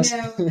overpass. I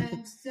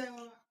know. So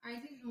I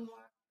didn't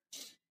walk.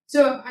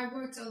 So I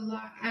worked a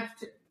lot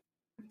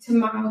to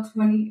mile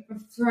 20,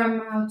 from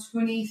mile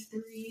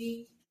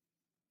 23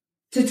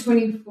 to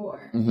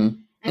 24. Mm-hmm.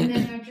 And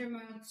then after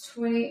mile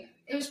 20,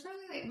 it was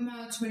probably like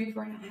mile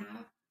 24 and a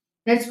half.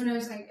 That's when I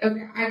was like,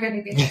 okay, I got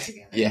to get it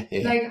together. Yeah.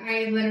 Like,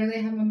 I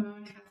literally have a mile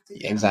and a half to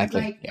go.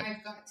 Exactly. Like, yeah.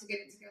 I've got to get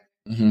it together.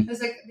 Mm-hmm. I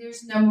was like,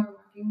 there's no more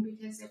walking,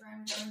 because if I'm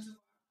going to walk,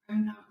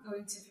 I'm not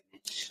going to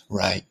finish.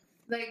 Right.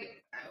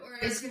 Like, or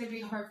it's going to be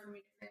hard for me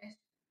to finish.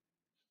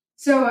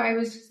 So I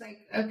was just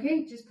like,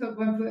 okay, just put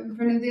one foot in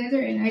front of the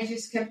other, and I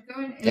just kept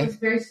going. It was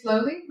very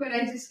slowly, but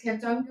I just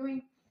kept on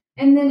going.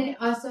 And then it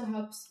also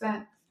helps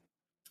that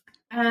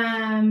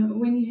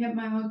when you hit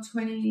mile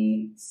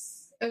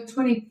 25,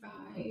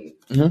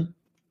 mm-hmm.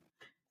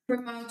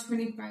 from mile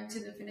 25 to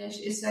the finish,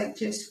 it's like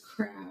just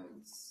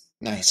crowds.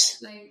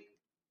 Nice. Like,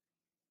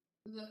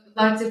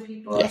 lots of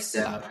people. Yeah.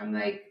 So I'm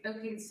like,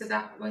 okay, so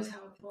that was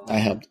helpful. I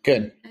helped.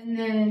 Good. And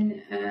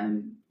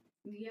then,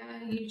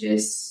 you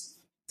just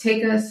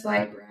take a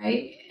slight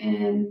right,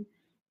 and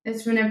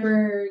that's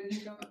whenever you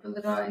go up a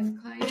little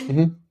incline.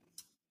 Mm-hmm.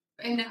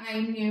 And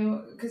I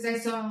knew, because I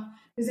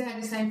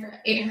had a sign for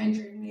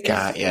 800 meters.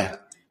 Yeah.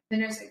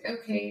 Then I was like,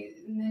 okay,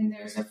 and then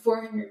there's a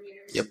 400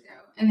 meters Yep. to go.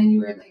 And then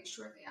you were like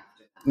shortly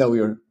after that. No, we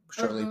were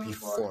shortly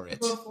before it.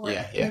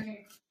 Yeah.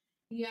 Okay.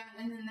 Yeah,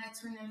 and then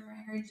that's whenever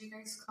I heard you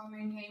guys call my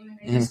name, and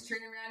I just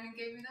turned around and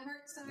gave me the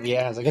heart sign.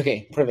 Yeah, I was like,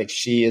 okay, perfect.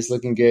 She is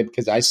looking good,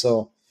 because I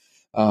saw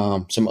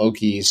some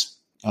Okies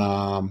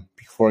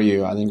before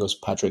you. I think it was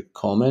Patrick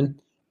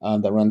Coleman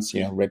that runs,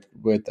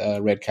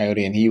 Red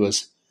Coyote, and he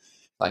was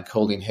like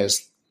holding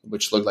his,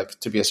 which looked like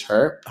to be his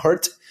heart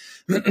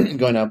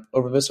going up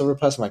over this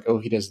overpass. I'm like, oh,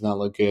 he does not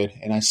look good.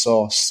 And I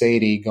saw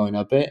Sadie going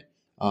up it,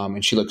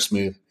 and she looked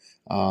smooth.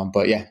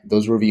 But yeah,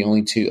 those were the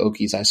only two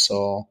Okies I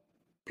saw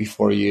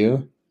before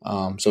you.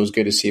 So it was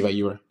good to see that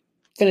you were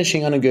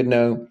finishing on a good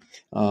note,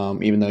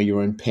 even though you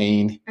were in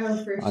pain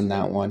on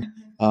that one.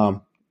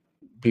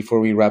 Before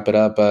we wrap it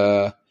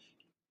up,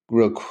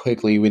 real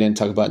quickly, we didn't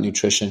talk about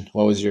nutrition.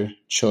 What was your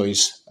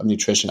choice of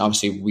nutrition?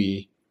 Obviously,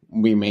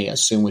 we may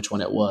assume which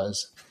one it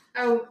was.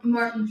 Oh,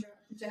 Martin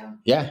Joe.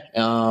 Yeah.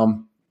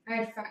 I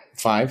had 5.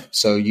 5.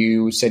 So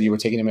you said you were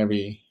taking them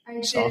every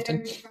so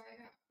often? Every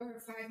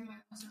 5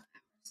 miles.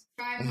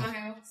 5 Mm-hmm.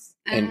 miles.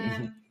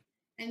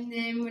 And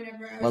then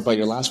whenever I was... What about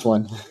your last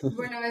one?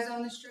 When I was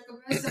on the struggle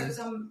bus,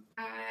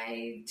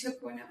 I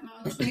took one at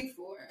mile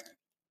 24.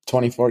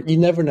 24. You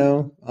never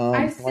know.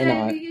 I said, why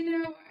not?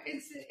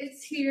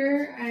 It's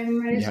here. I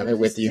might as well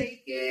just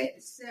take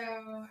it. So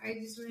I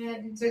just went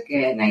ahead and took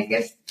it, and I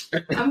guess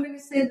I'm going to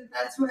say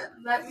that's what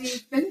let me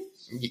finish.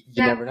 You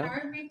never know.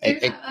 Powered me through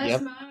that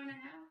last mile and a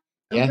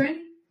half. Yeah.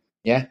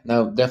 Yeah.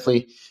 No,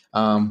 definitely.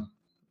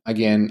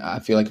 Again, I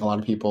feel like a lot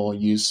of people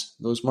use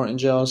those Morton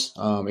gels.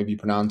 If you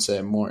pronounce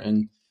it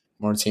Morton,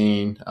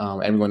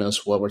 everyone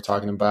knows what we're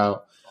talking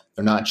about.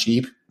 They're not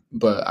cheap,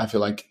 but I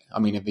feel like,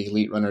 if the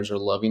elite runners are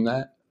loving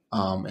that,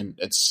 and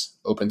it's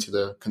open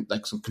to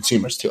some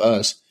consumers, to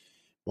us,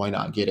 why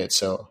not get it?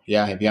 So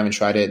yeah, if you haven't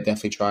tried it,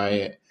 definitely try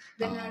it.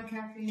 The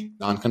non-caffeine.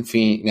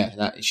 Non-caffeine.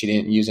 Yeah, she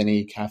didn't use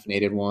any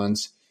caffeinated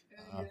ones.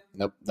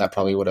 Nope, that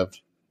probably would have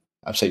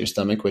upset your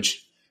stomach,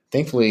 which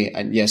thankfully,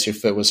 yes, your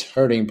foot was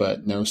hurting,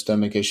 but no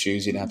stomach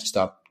issues. You didn't have to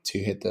stop to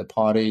hit the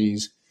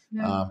potties,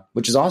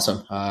 which is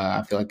awesome.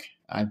 I feel like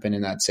I've been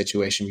in that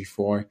situation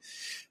before.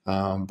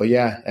 But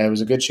yeah, it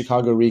was a good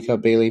Chicago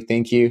recap, Bailey.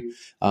 Thank you.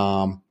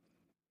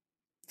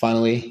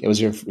 Finally, it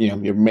was your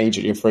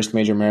first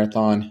major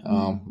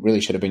marathon. Really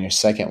should have been your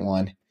second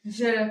one.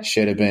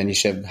 Should have been. You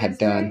should have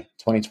done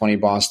 2020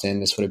 Boston.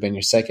 This would have been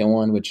your second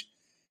one, which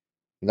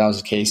if that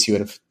was the case, you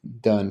would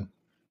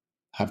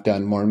have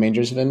done more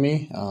majors than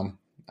me.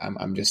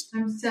 I'm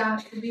sad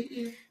to beat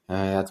you.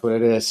 That's what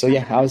it is. So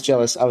yeah, I was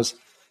jealous. I was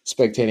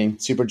spectating,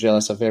 super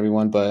jealous of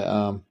everyone.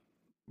 But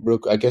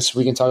I guess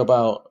we can talk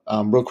about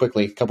real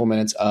quickly, a couple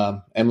minutes.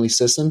 Emily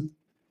Sisson.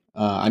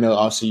 I know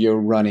also you're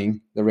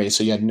running the race,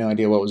 so you had no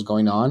idea what was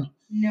going on.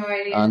 No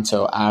idea.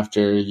 Until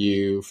after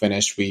you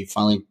finished, we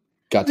finally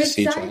got to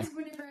see each other.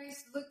 Whenever I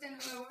looked at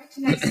my watch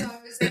and I saw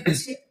it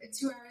was like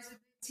 2 hours and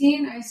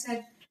 15, I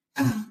said,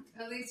 Oh,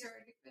 at least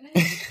already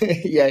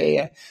finished.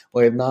 Yeah.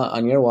 Well, if not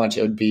on your watch,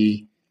 they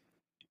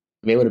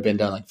would have been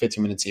done like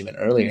 15 minutes even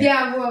earlier.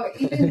 Yeah, well,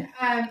 even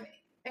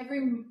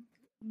every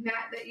mat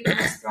that you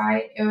passed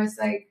by, it was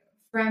like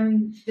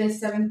from the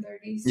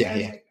 7:30. So Yeah.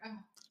 like, oh,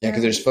 yeah,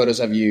 because there's photos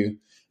of you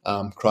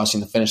crossing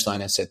the finish line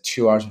that said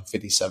 2 hours and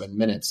 57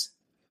 minutes,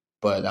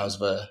 but that was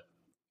the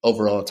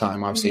overall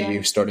time. Obviously,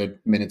 you started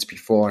minutes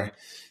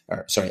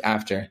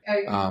after. Oh,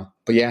 yeah.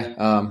 But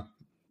yeah,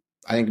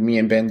 I think me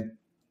and Ben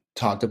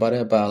talked about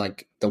it, about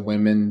like the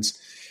women's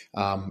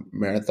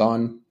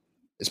marathon,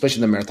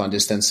 especially the marathon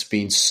distance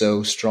being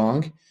so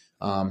strong.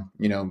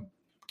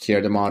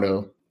 Kiera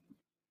D'Amato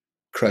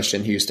crushed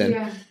in Houston.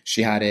 Yeah.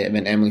 She had it. And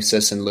then Emily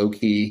Sisson, low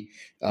key,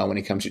 when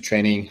it comes to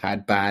training,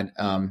 had bad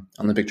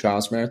Olympic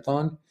trials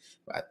marathon.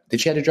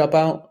 Did she have to drop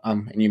out?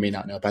 And you may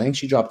not know, but I think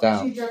she dropped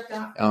out. She dropped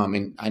out.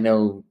 And I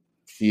know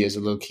she is a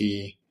low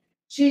key.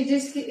 She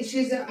just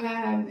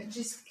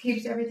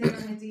keeps everything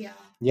on the DL.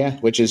 Yeah,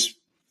 which is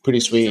pretty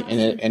sweet,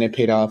 awesome. and it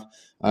paid off.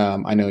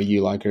 I know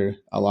you like her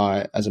a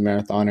lot as a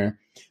marathoner,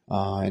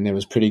 and it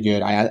was pretty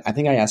good. I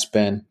think I asked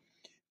Ben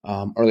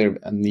earlier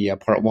in the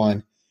part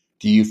one,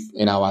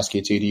 and I'll ask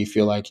you too, do you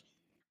feel like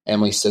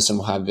Emily Sisson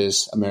will have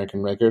this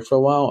American record for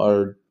a while,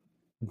 or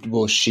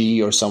will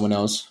she or someone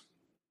else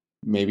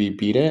maybe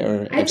beat it?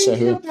 Or I think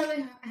she'll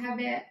probably have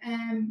it,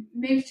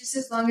 maybe just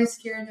as long as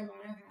Kiera D'Amato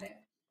had it.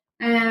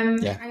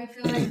 I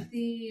feel like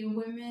the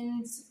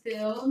women's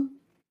field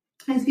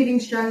is getting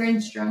stronger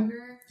and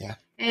stronger. Yeah.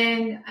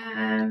 And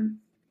I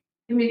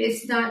mean,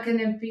 it's not going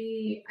to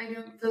be, I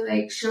don't feel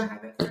like she'll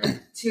have it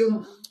for too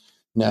long.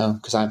 No,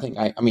 because I think,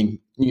 I mean,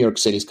 New York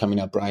City's coming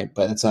up, right?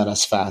 But it's not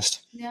as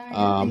fast. No, I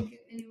don't think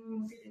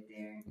anyone will get it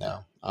there.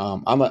 No.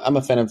 I'm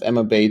a fan of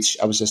Emma Bates.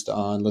 I was just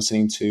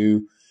listening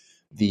to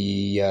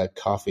the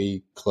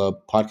Coffee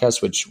Club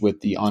podcast,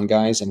 with the On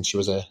Guys, and she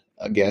was a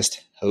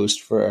guest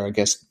host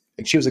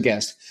she was a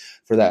guest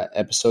for that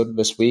episode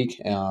this week.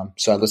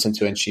 So I listened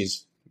to it, and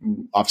she's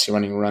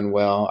obviously run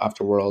well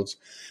after Worlds.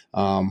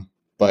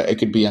 But it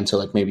could be until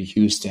like maybe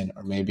Houston,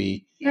 or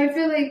maybe. Yeah, I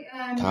feel like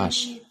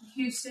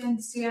Houston,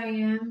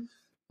 CIM.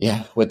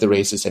 Yeah, with the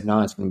races. If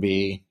not, it's going to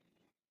be.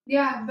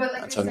 Yeah, but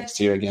like until next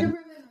year again.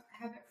 She'll probably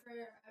have it for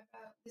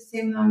about the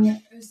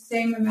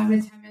same amount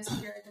of time as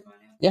Kiera D'Amato.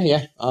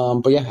 Yeah.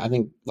 But yeah, I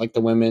think like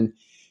the women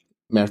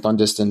marathon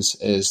distance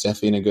is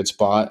definitely in a good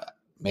spot,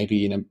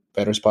 maybe in a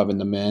better spot than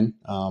the men.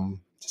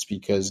 Just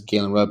because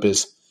Galen Rupp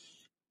is,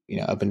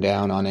 up and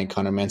down on it.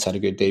 Connor Mantz had a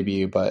good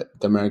debut, but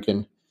the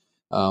American,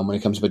 when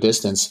it comes to the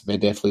distance, they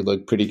definitely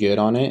look pretty good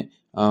on it.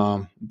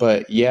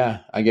 But yeah,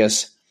 I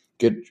guess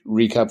good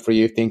recap for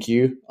you. Thank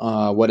you.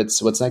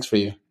 What's next for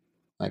you?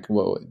 Like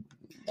what?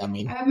 I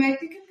mean, I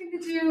think I'm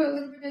going to do a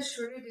little bit of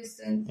shorter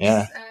distance.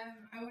 Yeah.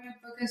 I want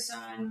to focus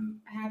on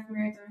half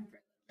marathon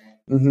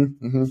for a little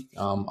bit.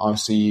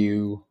 Obviously,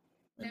 you.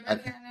 Never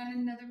count on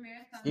another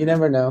marathon. You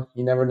never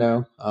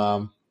know.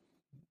 I'm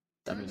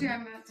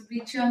about to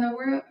beat you on the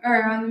world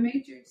or on the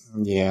majors.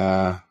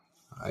 Yeah,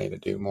 I need to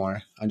do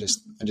more. I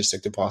just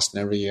stick to Boston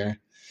every year.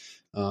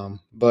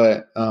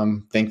 But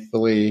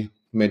thankfully,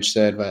 Midge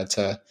said that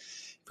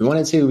if we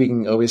wanted to, we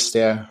can always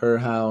stay at her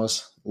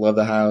house. Love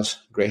the house,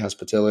 great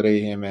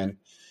hospitality. And man,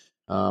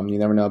 you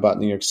never know about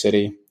New York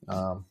City.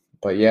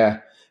 But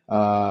yeah,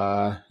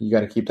 you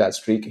got to keep that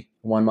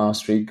 1 mile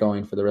streak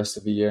going for the rest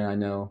of the year. I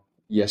know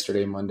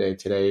yesterday, Monday,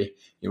 today,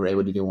 you were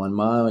able to do 1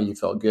 mile. You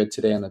felt good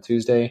today on a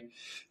Tuesday.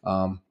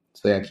 So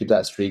yeah, keep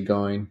that streak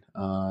going,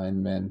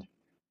 and then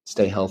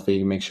stay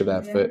healthy. Make sure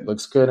that foot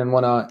looks good and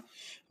whatnot.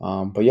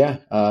 But yeah,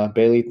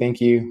 Bailey,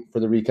 thank you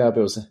for the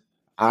recap.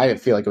 I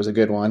feel like it was a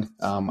good one.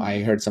 I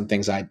heard some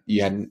things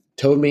you hadn't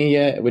told me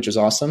yet, which was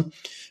awesome.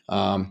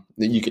 I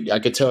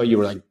could tell you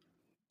were like,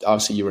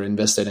 obviously you were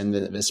invested in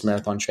this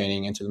marathon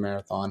training, into the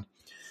marathon.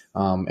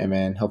 And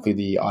then hopefully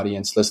the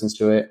audience listens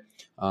to it.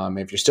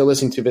 If you're still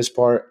listening to this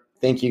part,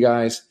 thank you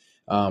guys.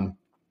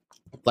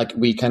 Like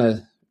we kind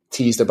of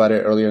teased about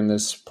it earlier in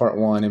this part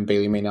one, and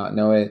Bailey may not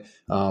know it.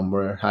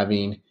 We're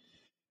having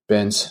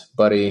Ben's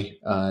buddy,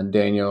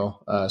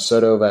 Daniel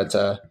Soto,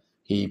 that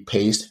he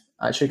paced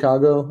at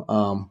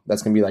Chicago.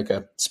 That's going to be like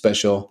a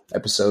special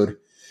episode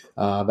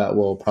that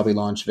will probably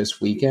launch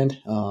this weekend.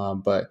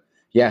 But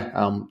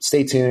yeah,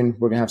 stay tuned.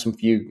 We're going to have some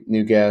few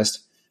new guests,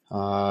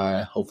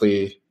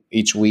 hopefully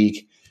each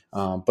week.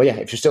 But yeah,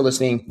 if you're still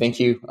listening, thank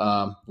you.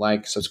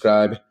 Like,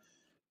 subscribe,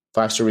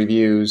 5-star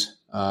reviews.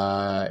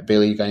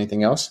 Bailey, you got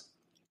anything else?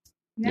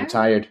 No. You're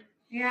tired.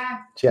 Yeah.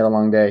 She had a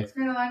long day. It's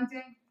been a long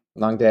day.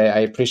 Long day. I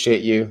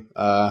appreciate you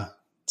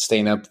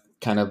staying up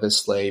kind of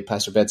this late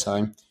past your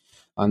bedtime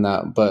on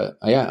that. But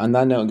yeah, on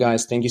that note,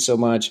 guys, thank you so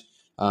much.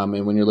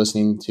 And when you're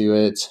listening to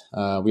it,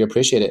 we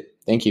appreciate it.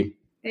 Thank you.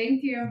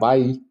 Thank you.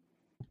 Bye.